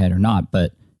top of your head or not,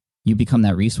 but you become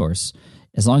that resource.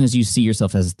 As long as you see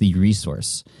yourself as the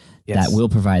resource that will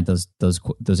provide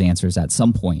those answers at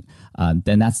some point,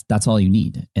 then that's all you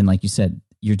need. And like you said,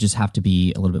 you just have to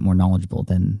be a little bit more knowledgeable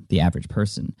than the average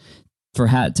person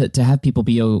to have people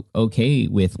be okay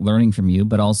with learning from you,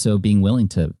 but also being willing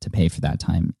to pay for that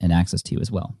time and access to you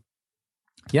as well.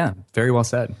 Yeah, very well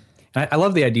said. And I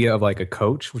love the idea of like a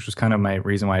coach, which was kind of my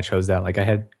reason why I chose that. Like I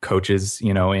had coaches,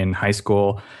 you know, in high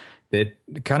school that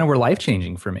kind of were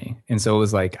life-changing for me. And so it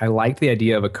was like, I liked the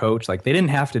idea of a coach. Like they didn't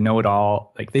have to know it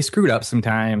all. Like they screwed up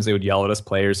sometimes. They would yell at us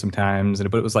players sometimes.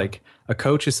 But it was like a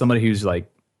coach is somebody who's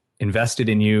like invested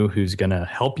in you, who's going to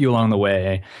help you along the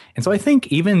way. And so I think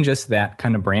even just that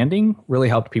kind of branding really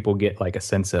helped people get like a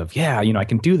sense of, yeah, you know, I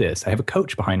can do this. I have a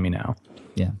coach behind me now.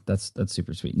 Yeah, that's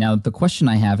super sweet. Now, the question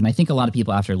I have, and I think a lot of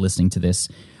people after listening to this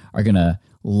are going to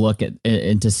look at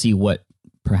and to see what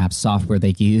perhaps software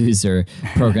they use or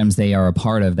programs they are a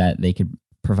part of that they could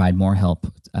provide more help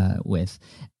with.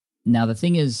 Now, the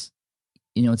thing is,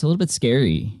 you know, it's a little bit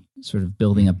scary sort of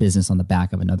building a business on the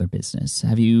back of another business.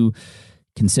 Have you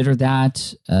considered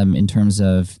that in terms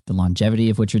of the longevity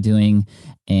of what you're doing?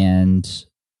 And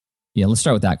yeah, let's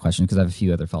start with that question because I have a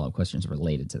few other follow-up questions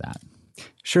related to that.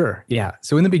 Sure. Yeah.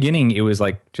 So in the beginning, it was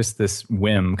like just this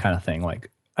whim kind of thing. Like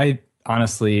I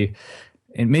honestly,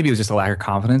 and maybe it was just a lack of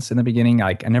confidence in the beginning.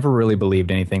 Like I never really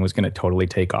believed anything was going to totally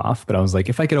take off, but I was like,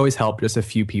 if I could always help just a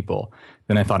few people,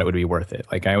 then I thought it would be worth it.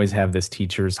 Like I always have this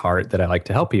teacher's heart that I like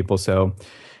to help people. So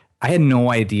I had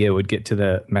no idea it would get to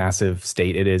the massive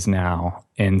state it is now.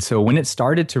 And so when it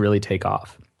started to really take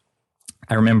off,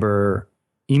 I remember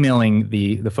emailing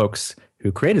the folks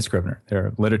who created Scrivener.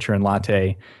 Their Literature and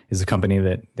Latte is a company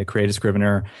that created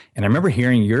Scrivener. And I remember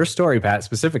hearing your story, Pat,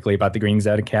 specifically about the Green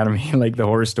Exam Academy, like the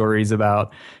horror stories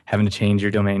about having to change your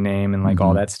domain name and like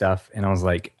all that stuff. And I was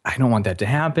like, I don't want that to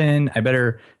happen. I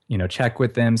better, you know, check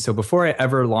with them. So before I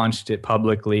ever launched it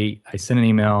publicly, I sent an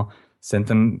email, sent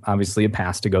them obviously a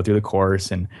pass to go through the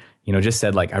course and, you know, just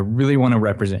said like, I really want to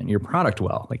represent your product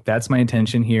well. Like that's my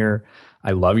intention here.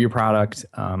 I love your product.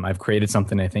 I've created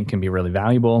something I think can be really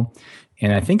valuable.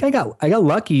 And I think I got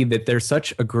lucky that they're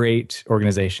such a great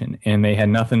organization and they had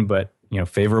nothing but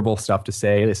favorable stuff to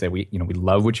say. They say, we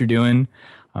love what you're doing.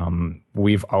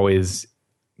 We've always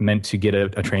meant to get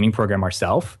a training program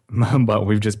ourselves, but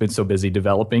we've just been so busy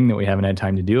developing that we haven't had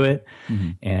time to do it. Mm-hmm.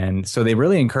 And so they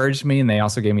really encouraged me, and they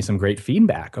also gave me some great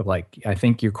feedback of like, I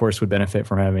think your course would benefit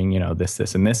from having,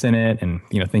 this, and this in it. And,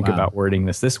 think about wording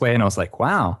this way. And I was like,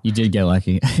 wow. You did get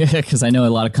lucky, because I know a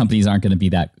lot of companies aren't going to be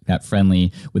that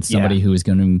friendly with somebody who is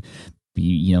going to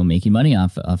be, making money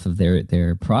off of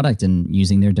their product and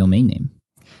using their domain name.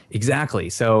 Exactly.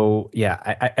 So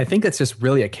I think it's just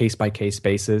really a case-by-case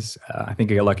basis. I think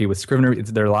I got lucky with Scrivener.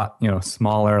 They're a lot,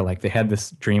 smaller. Like they had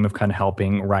this dream of kind of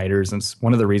helping writers. And it's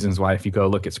one of the reasons why if you go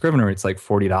look at Scrivener, it's like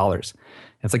 $40.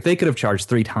 It's like they could have charged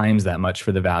 3 times that much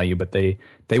for the value, but they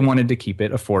wanted to keep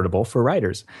it affordable for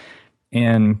writers.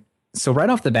 And so right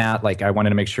off the bat, like I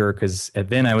wanted to make sure, because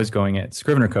then I was going at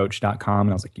scrivenercoach.com and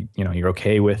I was like, you're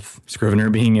okay with Scrivener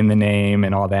being in the name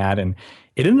and all that. And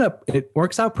it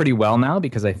works out pretty well now,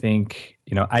 because I think,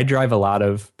 I drive a lot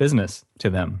of business to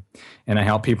them and I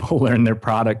help people learn their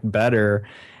product better.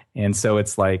 And so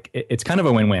it's like, it's kind of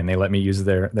a win-win. They let me use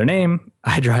their name.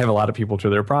 I drive a lot of people to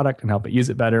their product and help it use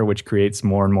it better, which creates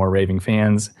more and more raving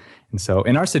fans. And so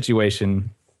in our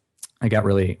situation, I got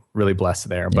really, really blessed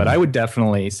there. But I would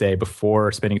definitely say,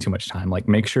 before spending too much time, like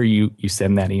make sure you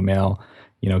send that email,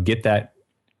 get that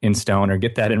in stone or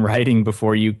get that in writing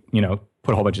before you,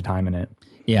 put a whole bunch of time in it.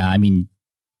 Yeah, I mean,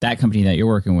 that company that you're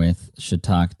working with should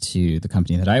talk to the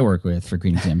company that I work with for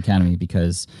Green Exam Academy,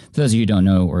 because for those of you who don't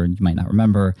know, or you might not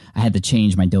remember, I had to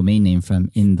change my domain name from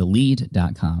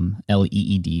inthelead.com,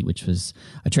 LEED, which was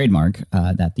a trademark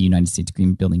that the United States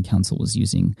Green Building Council was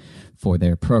using for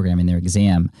their program and their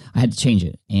exam. I had to change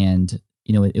it. And,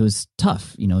 it was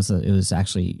tough. It was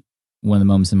actually one of the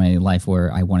moments in my life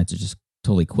where I wanted to just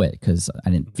totally quit, because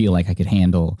I didn't feel like I could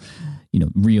handle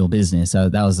real business. So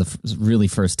that was the really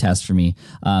first test for me.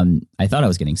 I thought I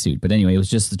was getting sued, but anyway, it was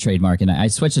just the trademark. And I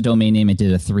switched the domain name. I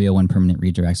did a 301 permanent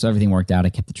redirect. So everything worked out. I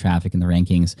kept the traffic and the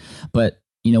rankings. But,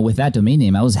 with that domain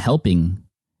name, I was helping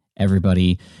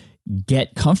everybody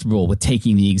get comfortable with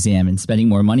taking the exam and spending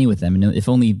more money with them. And if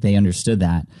only they understood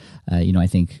that, I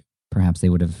think perhaps they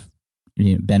would have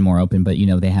been more open, but,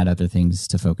 they had other things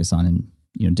to focus on and,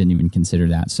 didn't even consider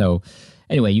that. So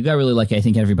anyway, you got really lucky. I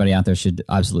think everybody out there should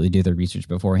absolutely do their research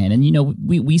beforehand. And,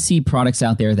 we see products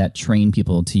out there that train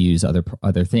people to use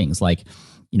other things, like,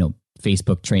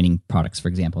 Facebook training products, for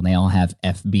example, and they all have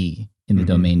FB in the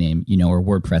domain name, or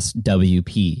WordPress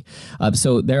WP.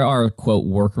 So there are, quote,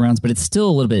 workarounds, but it's still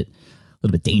a little bit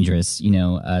dangerous,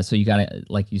 so you got to,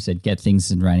 like you said, get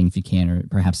things in writing if you can, or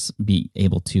perhaps be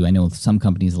able to. I know some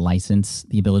companies license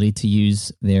the ability to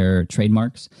use their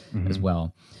trademarks as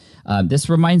well. This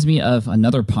reminds me of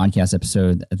another podcast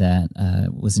episode that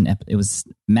it was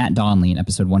Matt Donnelly in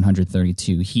episode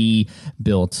 132. He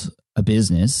built a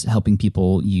business helping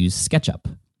people use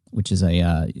SketchUp, which is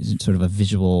a sort of a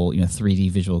visual, 3D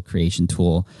visual creation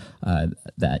tool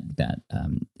that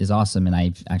is awesome. And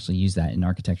I've actually used that in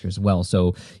architecture as well.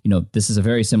 So, this is a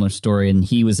very similar story, and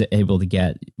he was able to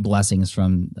get blessings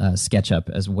from SketchUp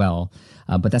as well.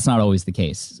 But that's not always the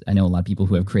case. I know a lot of people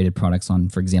who have created products on,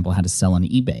 for example, how to sell on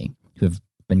eBay, who have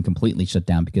been completely shut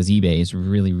down because eBay is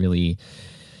really, really,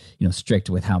 strict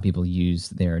with how people use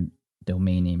their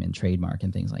domain name and trademark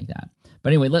and things like that. But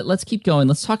anyway, let's keep going.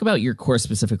 Let's talk about your course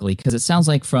specifically, because it sounds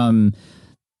like from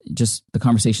just the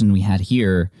conversation we had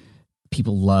here,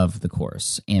 people love the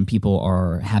course and people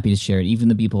are happy to share it. Even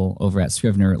the people over at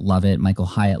Scrivener love it. Michael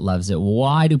Hyatt loves it.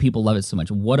 Why do people love it so much?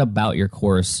 What about your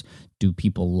course do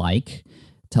people like?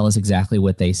 Tell us exactly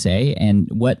what they say, and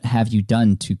what have you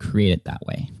done to create it that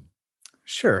way?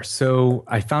 Sure. So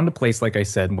I found a place, like I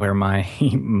said, where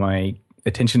my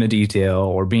attention to detail,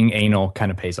 or being anal, kind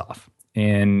of pays off.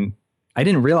 And I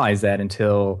didn't realize that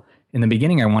until in the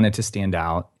beginning. I wanted to stand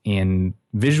out, and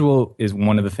visual is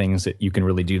one of the things that you can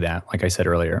really do that. Like I said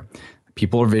earlier,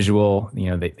 people are visual.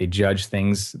 They judge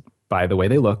things by the way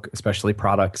they look, especially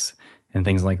products and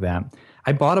things like that.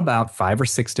 I bought about 5 or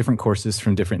 6 different courses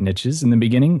from different niches in the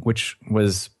beginning, which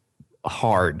was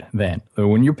hard then.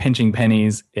 When you're pinching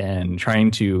pennies and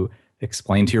trying to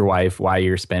explain to your wife why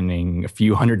you're spending a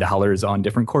few $100s on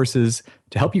different courses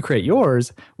to help you create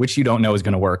yours, which you don't know is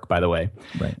going to work, by the way.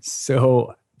 Right.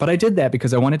 So, but I did that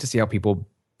because I wanted to see how people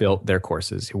built their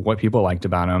courses, what people liked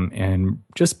about them, and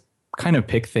just kind of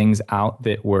pick things out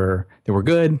that were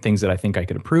good, things that I think I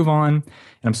could improve on. And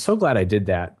I'm so glad I did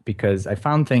that, because I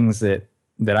found things that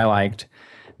I liked,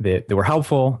 that were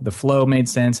helpful, the flow made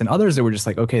sense, and others that were just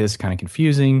like, okay, this is kind of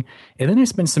confusing. And then I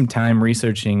spent some time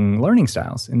researching learning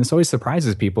styles. And this always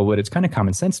surprises people, but it's kind of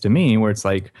common sense to me, where it's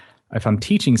like, if I'm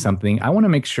teaching something, I want to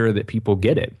make sure that people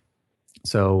get it.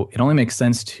 So it only makes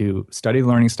sense to study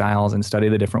learning styles and study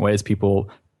the different ways people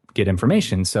get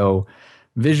information. So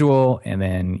visual and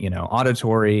then,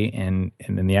 auditory and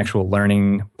then the actual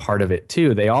learning part of it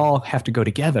too, they all have to go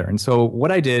together. And so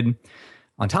what I did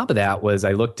on top of that was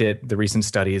I looked at the recent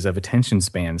studies of attention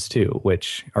spans too,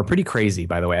 which are pretty crazy,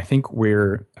 by the way. I think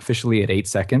we're officially at 8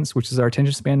 seconds, which is our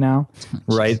attention span now,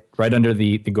 right under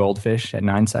the goldfish at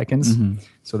 9 seconds.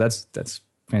 So that's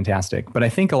fantastic. But I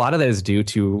think a lot of that is due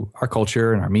to our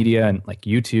culture and our media and like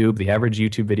YouTube. The average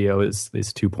YouTube video is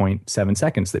 2.7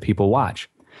 seconds that people watch.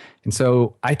 And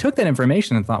so I took that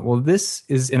information and thought, well, this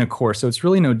is in a course. So it's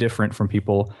really no different from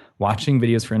people watching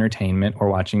videos for entertainment or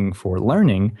watching for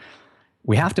learning.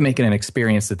 We have to make it an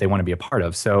experience that they want to be a part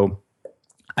of. So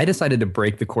I decided to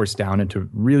break the course down into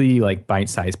really like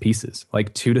bite-sized pieces,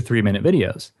 like 2 to 3 minute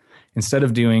videos. Instead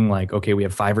of doing like, okay, we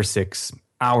have 5 or 6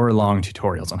 hour-long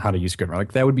tutorials on how to use Scrivener.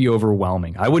 Like that would be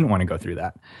overwhelming. I wouldn't want to go through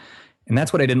that. And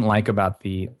that's what I didn't like about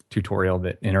the tutorial,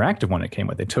 that interactive one it came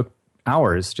with. It took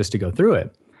hours just to go through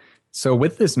it. So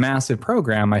with this massive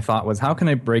program, my thought was, how can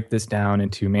I break this down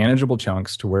into manageable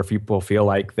chunks to where people feel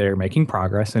like they're making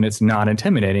progress and it's not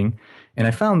intimidating? And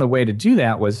I found the way to do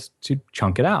that was to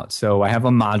chunk it out. So I have a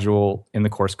module in the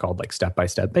course called like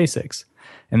Step-by-Step Basics.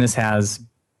 And this has,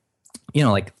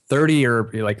 like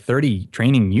 30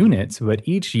 training units, but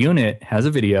each unit has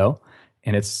a video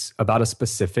and it's about a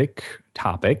specific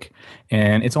topic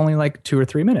and it's only like 2 or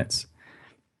 3 minutes.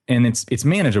 And it's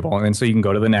manageable. And so you can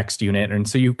go to the next unit. And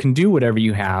so you can do whatever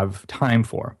you have time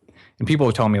for. And people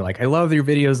have told me, like, I love your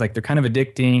videos. Like, they're kind of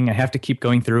addicting. I have to keep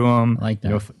going through them. I like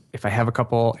that. If I have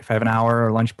an hour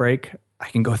or lunch break, I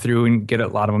can go through and get a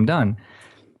lot of them done.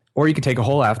 Or you can take a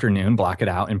whole afternoon, block it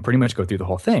out, and pretty much go through the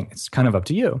whole thing. It's kind of up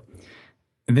to you.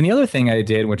 And then the other thing I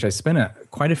did, which I spent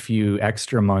quite a few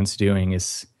extra months doing,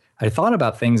 is I thought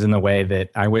about things in the way that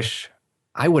I wish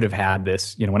I would have had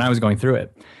this, when I was going through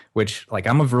it. Which, like,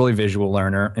 I'm a really visual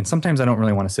learner, and sometimes I don't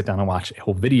really want to sit down and watch a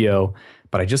whole video,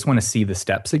 but I just want to see the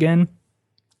steps again.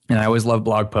 And I always love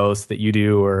blog posts that you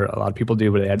do, or a lot of people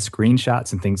do, where they add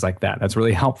screenshots and things like that. That's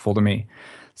really helpful to me.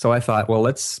 So I thought, well,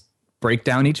 let's break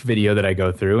down each video that I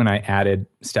go through, and I added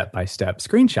step-by-step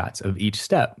screenshots of each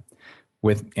step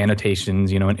with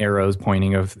annotations, and arrows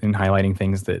pointing and highlighting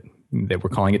things that we're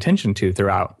calling attention to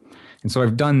throughout. And so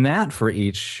I've done that for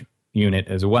each unit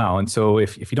as well. And so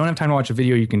if you don't have time to watch a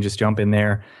video, you can just jump in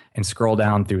there and scroll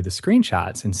down through the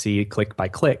screenshots and see click by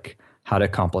click how to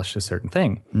accomplish a certain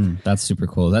thing. That's super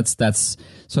cool. That's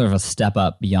sort of a step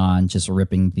up beyond just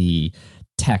ripping the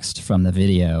text from the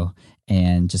video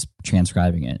and just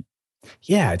transcribing it.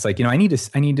 Yeah, it's like, I need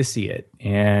to see it.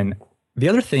 And the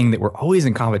other thing that we're always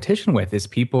in competition with is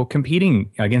people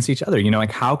competing against each other.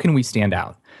 Like, how can we stand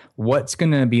out? What's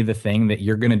going to be the thing that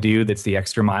you're going to do that's the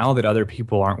extra mile that other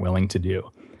people aren't willing to do?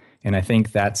 And I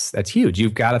think that's huge.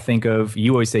 You've got to think of,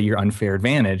 you always say your unfair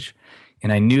advantage.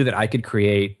 And I knew that I could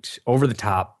create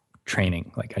over-the-top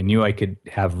training. Like, I knew I could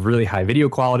have really high video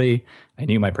quality. I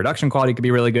knew my production quality could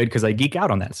be really good because I geek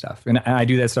out on that stuff. And I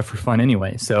do that stuff for fun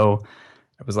anyway. So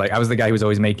I was the guy who was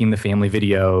always making the family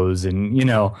videos and,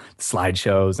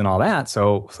 slideshows and all that.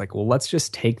 So it's like, well, let's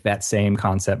just take that same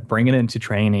concept, bring it into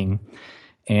training.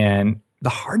 And the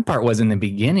hard part was in the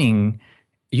beginning,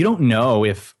 you don't know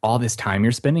if all this time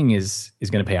you're spending is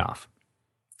going to pay off.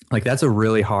 Like, that's a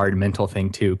really hard mental thing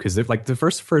too. Cause if like the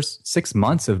first 6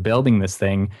 months of building this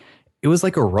thing, it was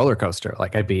like a roller coaster.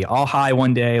 Like, I'd be all high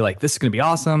one day, like, this is going to be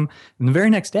awesome. And the very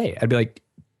next day I'd be like,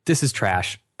 this is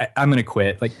trash. I'm going to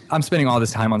quit. Like, I'm spending all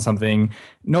this time on something.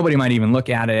 Nobody might even look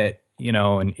at it,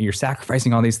 and you're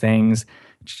sacrificing all these things.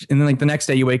 And then like the next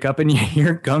day you wake up and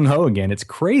you're gung ho again. It's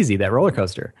crazy, that roller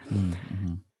coaster.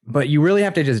 Mm-hmm. But you really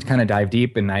have to just kind of dive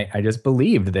deep. And I just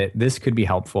believed that this could be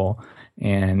helpful.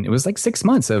 And it was like 6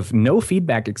 months of no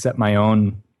feedback except my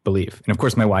own belief. And of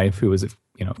course, my wife, who was,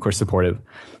 of course, supportive.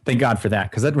 Thank God for that,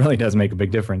 because that really does make a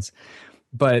big difference.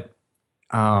 But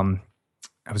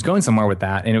I was going somewhere with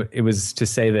that. And it was to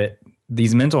say that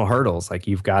these mental hurdles, like,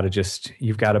 you've got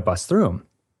to bust through them.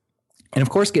 And of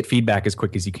course, get feedback as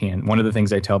quick as you can. One of the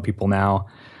things I tell people now,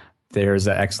 there's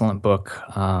an excellent book,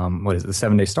 The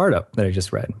 7-Day Startup, that I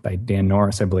just read by Dan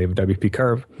Norris, I believe, of WP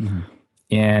Curve. Mm-hmm.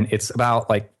 And it's about,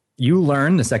 like, you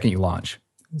learn the second you launch.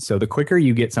 So the quicker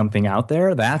you get something out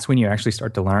there, that's when you actually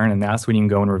start to learn. And that's when you can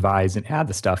go and revise and add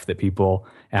the stuff that people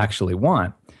actually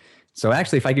want. So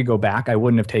actually, if I could go back, I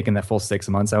wouldn't have taken that full 6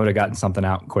 months. I would have gotten something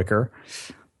out quicker.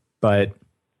 But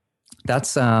that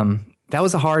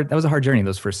was a hard journey,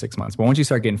 those first 6 months. But once you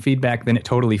start getting feedback, then it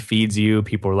totally feeds you.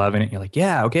 People are loving it. You're like,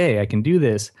 yeah, okay, I can do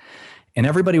this. And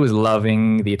everybody was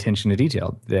loving the attention to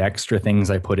detail, the extra things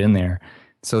I put in there.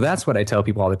 So that's what I tell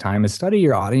people all the time is study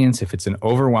your audience. If it's an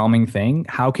overwhelming thing,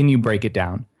 how can you break it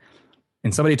down?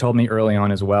 And somebody told me early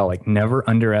on as well, like never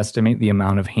underestimate the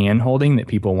amount of hand holding that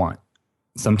people want.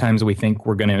 Sometimes we think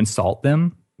we're going to insult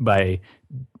them by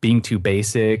being too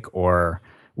basic, or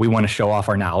we want to show off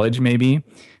our knowledge maybe,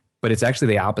 but it's actually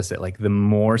the opposite. Like the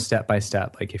more step by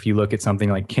step, like if you look at something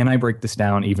like, can I break this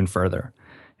down even further?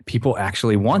 People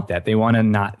actually want that. They want to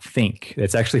not think.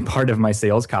 That's actually part of my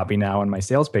sales copy now on my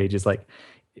sales page is like,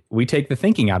 we take the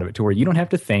thinking out of it to where you don't have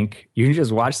to think. You can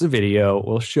just watch the video.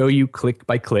 We'll show you click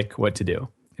by click what to do.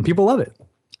 And people love it.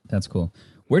 That's cool.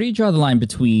 Where do you draw the line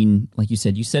between, like you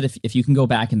said if you can go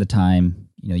back in the time,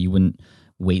 you wouldn't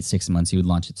wait 6 months, you would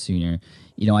launch it sooner.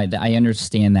 I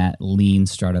understand that lean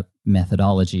startup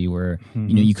methodology where,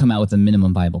 you come out with a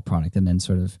minimum viable product and then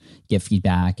sort of get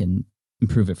feedback and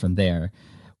improve it from there.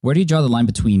 Where do you draw the line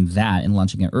between that and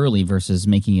launching it early versus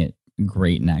making it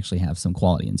great and actually have some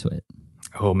quality into it?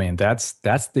 Oh man, that's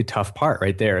the tough part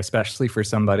right there, especially for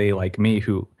somebody like me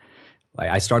who, like,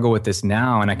 I struggle with this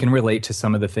now, and I can relate to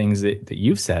some of the things that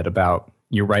you've said about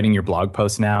you're writing your blog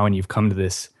posts now, and you've come to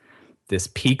this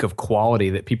peak of quality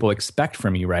that people expect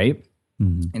from you, right?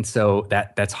 Mm-hmm. And so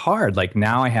that's hard. Like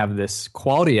now I have this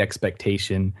quality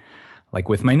expectation, like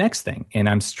with my next thing, and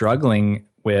I'm struggling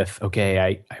with, okay,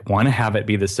 I want to have it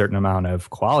be this certain amount of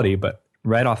quality, but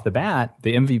right off the bat,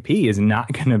 the MVP is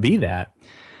not going to be that.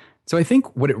 So I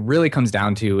think what it really comes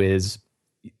down to is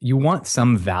you want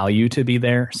some value to be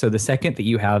there. So the second that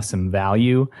you have some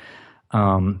value,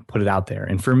 put it out there.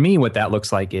 And for me, what that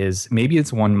looks like is maybe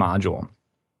it's one module,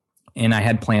 and I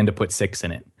had planned to put 6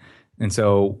 in it. And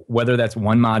so whether that's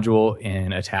one module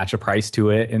and attach a price to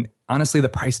it, and honestly, the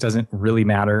price doesn't really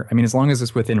matter. I mean, as long as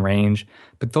it's within range,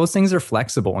 but those things are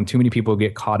flexible, and too many people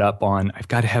get caught up on, I've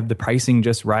got to have the pricing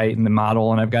just right in the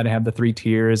model, and I've got to have the 3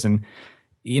 tiers. And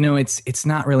it's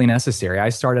not really necessary. I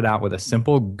started out with a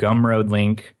simple Gumroad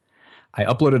link. I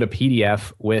uploaded a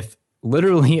PDF with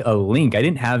literally a link. I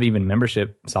didn't have even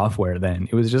membership software then.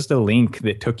 It was just a link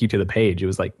that took you to the page. It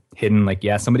was like hidden, like,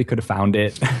 yeah, somebody could have found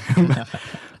it.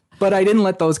 But I didn't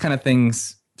let those kind of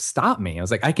things stop me. I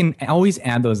was like, I can always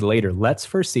add those later. Let's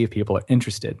first see if people are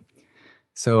interested.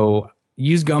 So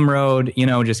use Gumroad,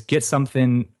 just get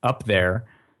something up there.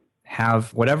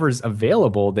 Have whatever's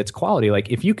available that's quality.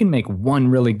 Like if you can make one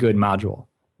really good module,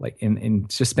 like and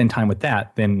just spend time with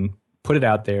that, then put it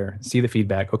out there, see the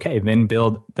feedback. Okay, then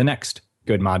build the next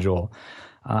good module.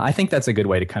 I think that's a good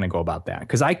way to kind of go about that,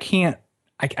 because I can't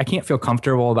feel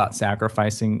comfortable about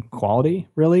sacrificing quality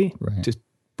really, right.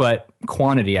 But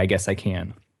quantity, I guess I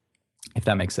can, if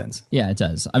that makes sense. Yeah, it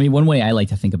does. I mean, one way I like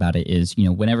to think about it is,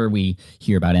 whenever we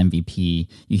hear about MVP,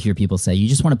 you hear people say you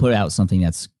just want to put out something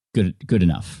that's good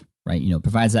enough. Right,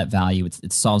 provides that value.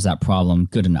 It solves that problem.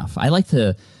 Good enough. I like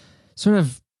to sort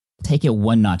of take it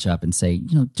one notch up and say,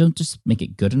 don't just make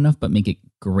it good enough, but make it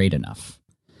great enough.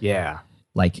 Yeah,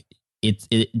 like it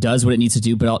does what it needs to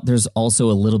do, but there's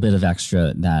also a little bit of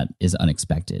extra that is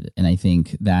unexpected, and I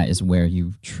think that is where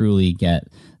you truly get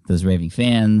those raving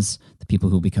fans, the people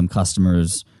who become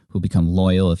customers, who become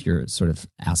loyal if you're sort of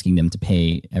asking them to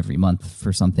pay every month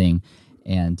for something.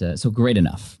 And so great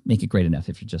enough. Make it great enough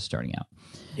if you're just starting out.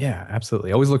 Yeah,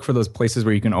 absolutely. Always look for those places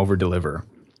where you can over deliver.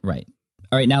 Right.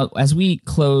 All right. Now, as we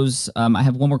close, I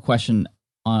have one more question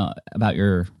about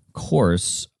your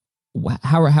course.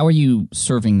 How are you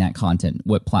serving that content?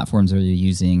 What platforms are you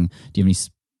using? Do you have any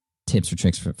tips or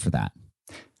tricks for that?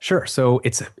 Sure. So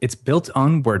it's built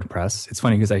on WordPress. It's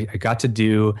funny because I got to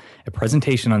do a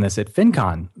presentation on this at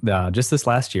FinCon just this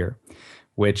last year,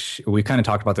 which we kind of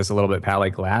talked about this a little bit, Pat.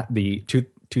 Like the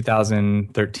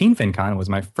 2013 FinCon was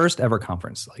my first ever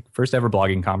conference, like first ever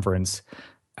blogging conference.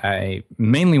 I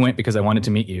mainly went because I wanted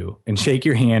to meet you and shake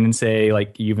your hand and say,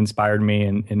 like, you've inspired me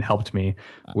and helped me.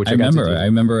 Which I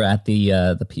remember at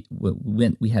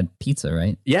we had pizza,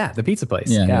 right? Yeah, the pizza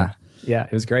place. Yeah,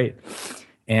 it was great.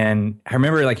 And I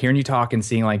remember like hearing you talk and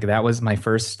seeing like that was my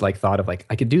first like thought of like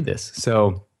I could do this.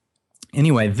 So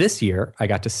anyway, this year I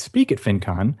got to speak at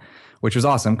FinCon, which was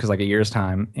awesome because like a year's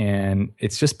time, and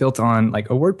it's just built on like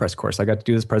a WordPress course. I got to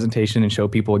do this presentation and show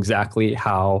people exactly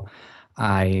how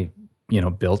I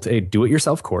built a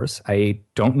do-it-yourself course. I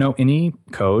don't know any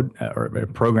code or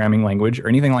programming language or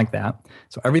anything like that.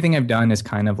 So everything I've done is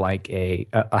kind of like a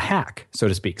hack, so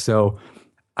to speak. So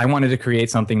I wanted to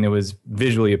create something that was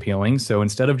visually appealing. So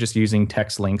instead of just using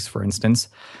text links, for instance,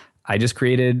 I just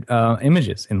created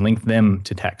images and linked them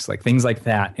to text, like things like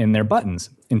that, and their buttons.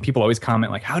 And people always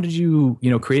comment like, how did you,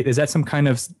 create, is that some kind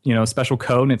of, special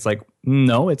code? And it's like,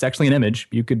 no, it's actually an image.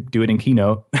 You could do it in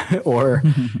Keynote or,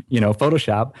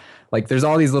 Photoshop. Like there's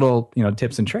all these little,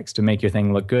 tips and tricks to make your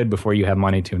thing look good before you have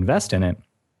money to invest in it.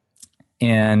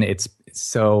 And it's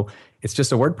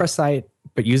just a WordPress site,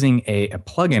 but using a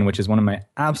plugin, which is one of my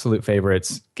absolute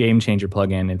favorites, game changer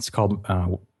plugin. It's called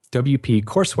WP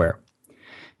Courseware.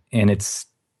 And it's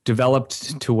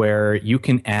developed to where you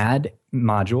can add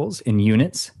modules in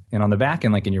units. And on the back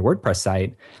end, like in your WordPress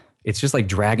site, it's just like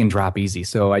drag and drop easy.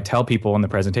 So I tell people in the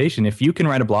presentation, if you can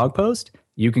write a blog post,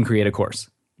 you can create a course,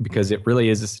 because it really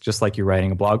is just like you're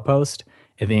writing a blog post,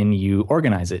 and then you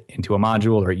organize it into a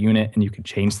module or a unit, and you can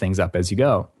change things up as you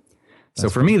go. So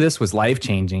for me, this was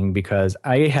life-changing because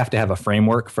I have to have a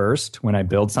framework first when I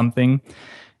build something.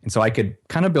 And so I could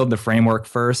kind of build the framework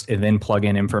first and then plug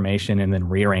in information and then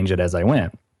rearrange it as I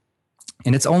went.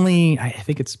 And it's only, I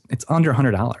think it's under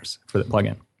 $100 for the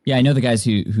plugin. Yeah, I know the guys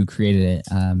who created it.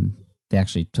 They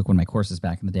actually took one of my courses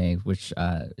back in the day, which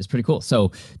is pretty cool. So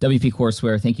WP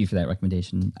Courseware, thank you for that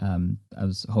recommendation. I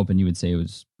was hoping you would say it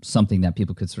was something that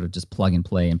people could sort of just plug and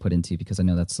play and put into, because I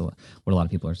know that's what a lot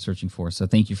of people are searching for. So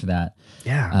thank you for that.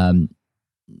 Yeah.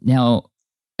 Now,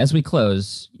 as we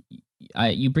close,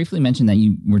 you briefly mentioned that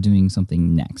you were doing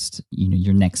something next,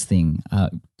 your next thing.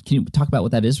 Can you talk about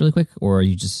what that is really quick, or are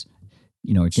you just,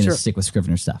 going to stick with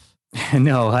Scrivener stuff?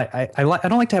 No, I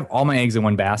don't like to have all my eggs in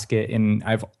one basket, and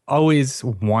I've always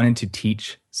wanted to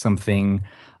teach something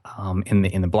in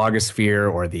the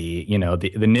blogosphere, or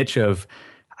the niche of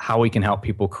how we can help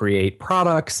people create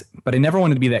products. But I never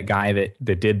wanted to be that guy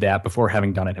that did that before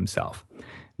having done it himself.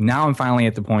 Now I'm finally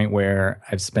at the point where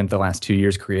I've spent the last 2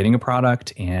 years creating a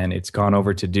product, and it's gone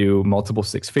over to do multiple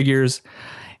six figures.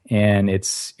 And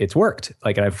it's worked.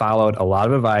 Like, I've followed a lot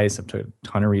of advice, I've done a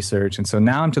ton of research. And so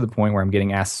now I'm to the point where I'm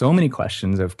getting asked so many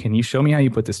questions of, can you show me how you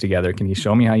put this together? Can you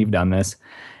show me how you've done this?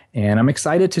 And I'm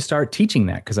excited to start teaching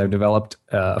that, because I've developed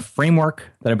a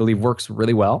framework that I believe works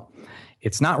really well.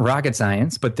 It's not rocket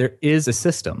science, but there is a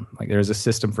system. Like, there's a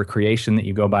system for creation that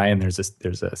you go by, and there's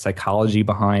a psychology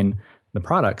behind the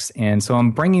products. And so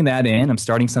I'm bringing that in. I'm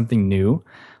starting something new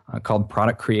called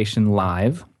Product Creation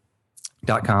Live.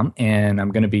 .com, and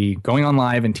I'm going to be going on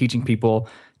live and teaching people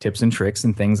tips and tricks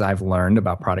and things I've learned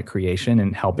about product creation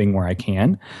and helping where I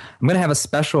can. I'm going to have a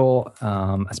special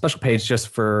page just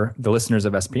for the listeners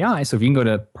of SPI. So if you can go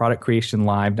to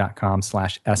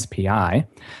productcreationlive.com/SPI,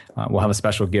 we'll have a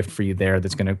special gift for you there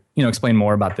that's going to explain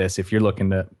more about this. If you're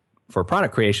looking for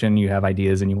product creation, you have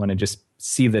ideas and you want to just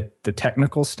see the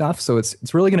technical stuff. So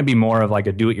it's really going to be more of like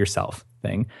a do-it-yourself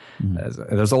thing.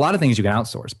 Mm-hmm. There's a lot of things you can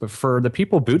outsource, but for the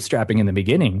people bootstrapping in the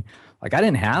beginning, like, I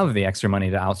didn't have the extra money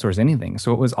to outsource anything.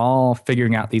 So it was all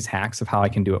figuring out these hacks of how I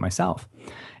can do it myself.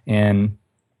 And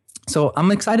so I'm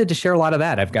excited to share a lot of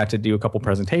that. I've got to do a couple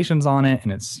presentations on it,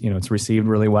 and it's received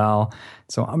really well.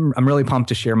 So I'm really pumped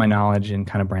to share my knowledge and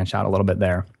kind of branch out a little bit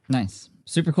there. Nice.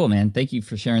 Super cool, man. Thank you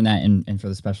for sharing that and for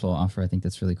the special offer. I think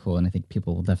that's really cool, and I think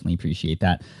people will definitely appreciate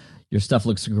that. Your stuff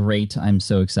looks great. I'm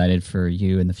so excited for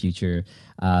you in the future.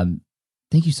 Thank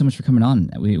you so much for coming on.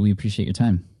 We appreciate your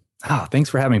time. Oh, thanks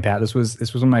for having me, Pat. This was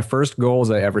one of my first goals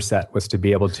I ever set, was to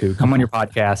be able to come on your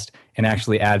podcast and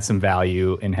actually add some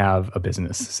value and have a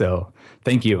business. So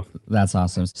thank you. That's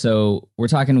awesome. So we're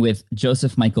talking with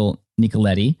Joseph Michael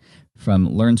Nicoletti from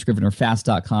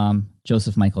LearnScrivenerFast.com,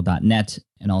 josephmichael.net,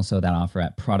 and also that offer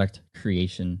at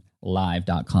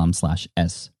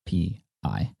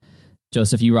productcreationlive.com/SPI.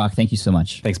 Joseph, you rock. Thank you so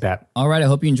much. Thanks, Pat. All right. I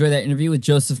hope you enjoyed that interview with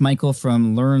Joseph Michael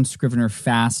from Learn Scrivener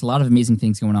Fast. A lot of amazing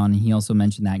things going on. And he also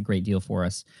mentioned that great deal for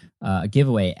us, a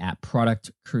giveaway at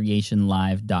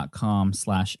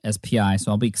productcreationlive.com/SPI.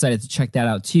 So I'll be excited to check that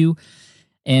out too.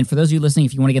 And for those of you listening,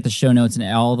 if you want to get the show notes and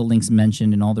all the links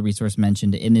mentioned and all the resources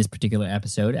mentioned in this particular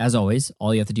episode, as always,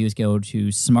 all you have to do is go to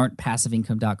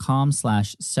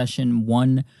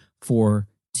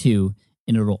smartpassiveincome.com/session142.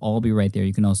 And it'll all be right there.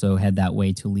 You can also head that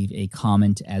way to leave a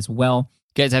comment as well.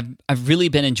 Guys, I've really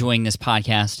been enjoying this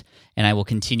podcast, and I will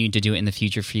continue to do it in the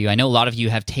future for you. I know a lot of you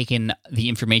have taken the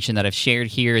information that I've shared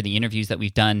here, the interviews that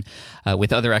we've done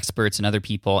with other experts and other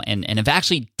people, and have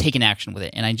actually taken action with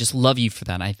it. And I just love you for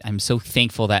that. I'm so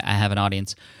thankful that I have an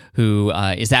audience who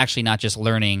is actually not just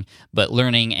learning, but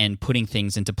learning and putting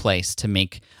things into place to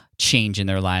make change in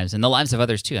their lives and the lives of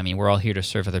others too. I mean, we're all here to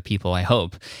serve other people, I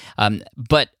hope.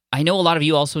 But I know a lot of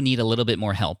you also need a little bit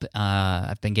more help.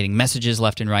 I've been getting messages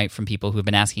left and right from people who have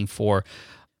been asking for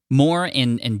more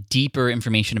and deeper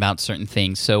information about certain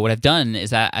things. So what I've done is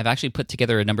that I've actually put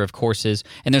together a number of courses,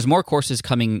 and there's more courses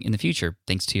coming in the future,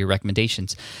 thanks to your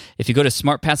recommendations. If you go to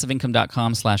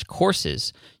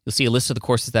smartpassiveincome.com/courses, you'll see a list of the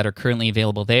courses that are currently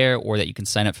available there, or that you can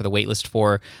sign up for the waitlist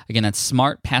for. Again, that's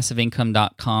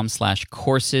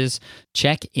smartpassiveincome.com/courses.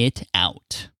 Check it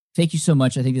out. Thank you so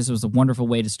much. I think this was a wonderful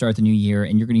way to start the new year,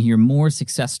 and you're going to hear more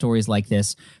success stories like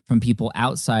this from people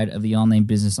outside of the online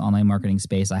business, online marketing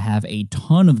space. I have a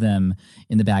ton of them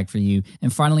in the bag for you.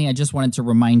 And finally, I just wanted to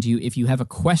remind you, if you have a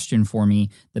question for me,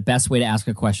 the best way to ask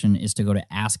a question is to go to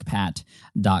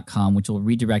askpat.com, which will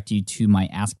redirect you to my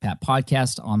Ask Pat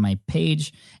podcast on my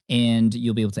page, and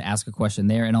you'll be able to ask a question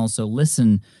there and also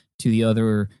listen to the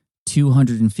other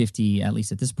 250, at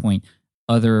least at this point,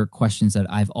 other questions that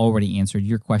I've already answered.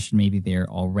 Your question may be there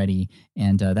already.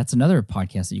 And that's another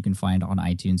podcast that you can find on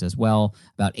iTunes as well.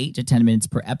 About 8 to 10 minutes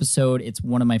per episode. It's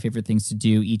one of my favorite things to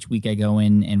do. Each week I go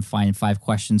in and find 5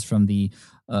 questions from the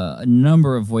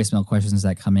number of voicemail questions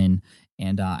that come in,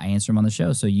 and I answer them on the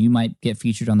show. So you might get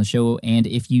featured on the show. And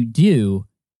if you do,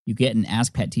 you get an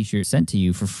Ask Pat t-shirt sent to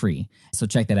you for free. So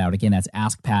check that out. Again, that's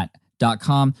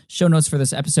askpat.com. Show notes for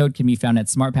this episode can be found at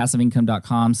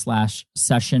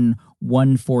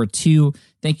smartpassiveincome.com/session142.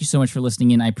 Thank you so much for listening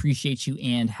in. I appreciate you,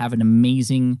 and have an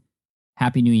amazing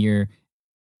Happy New Year.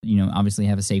 Obviously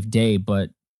have a safe day, but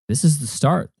this is the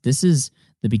start. This is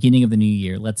the beginning of the new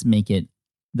year. Let's make it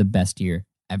the best year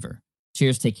ever.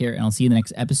 Cheers, take care, and I'll see you in the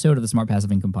next episode of the Smart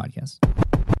Passive Income Podcast.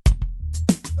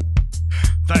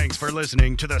 Thanks for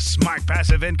listening to the Smart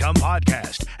Passive Income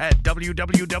Podcast at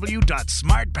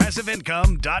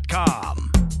www.smartpassiveincome.com.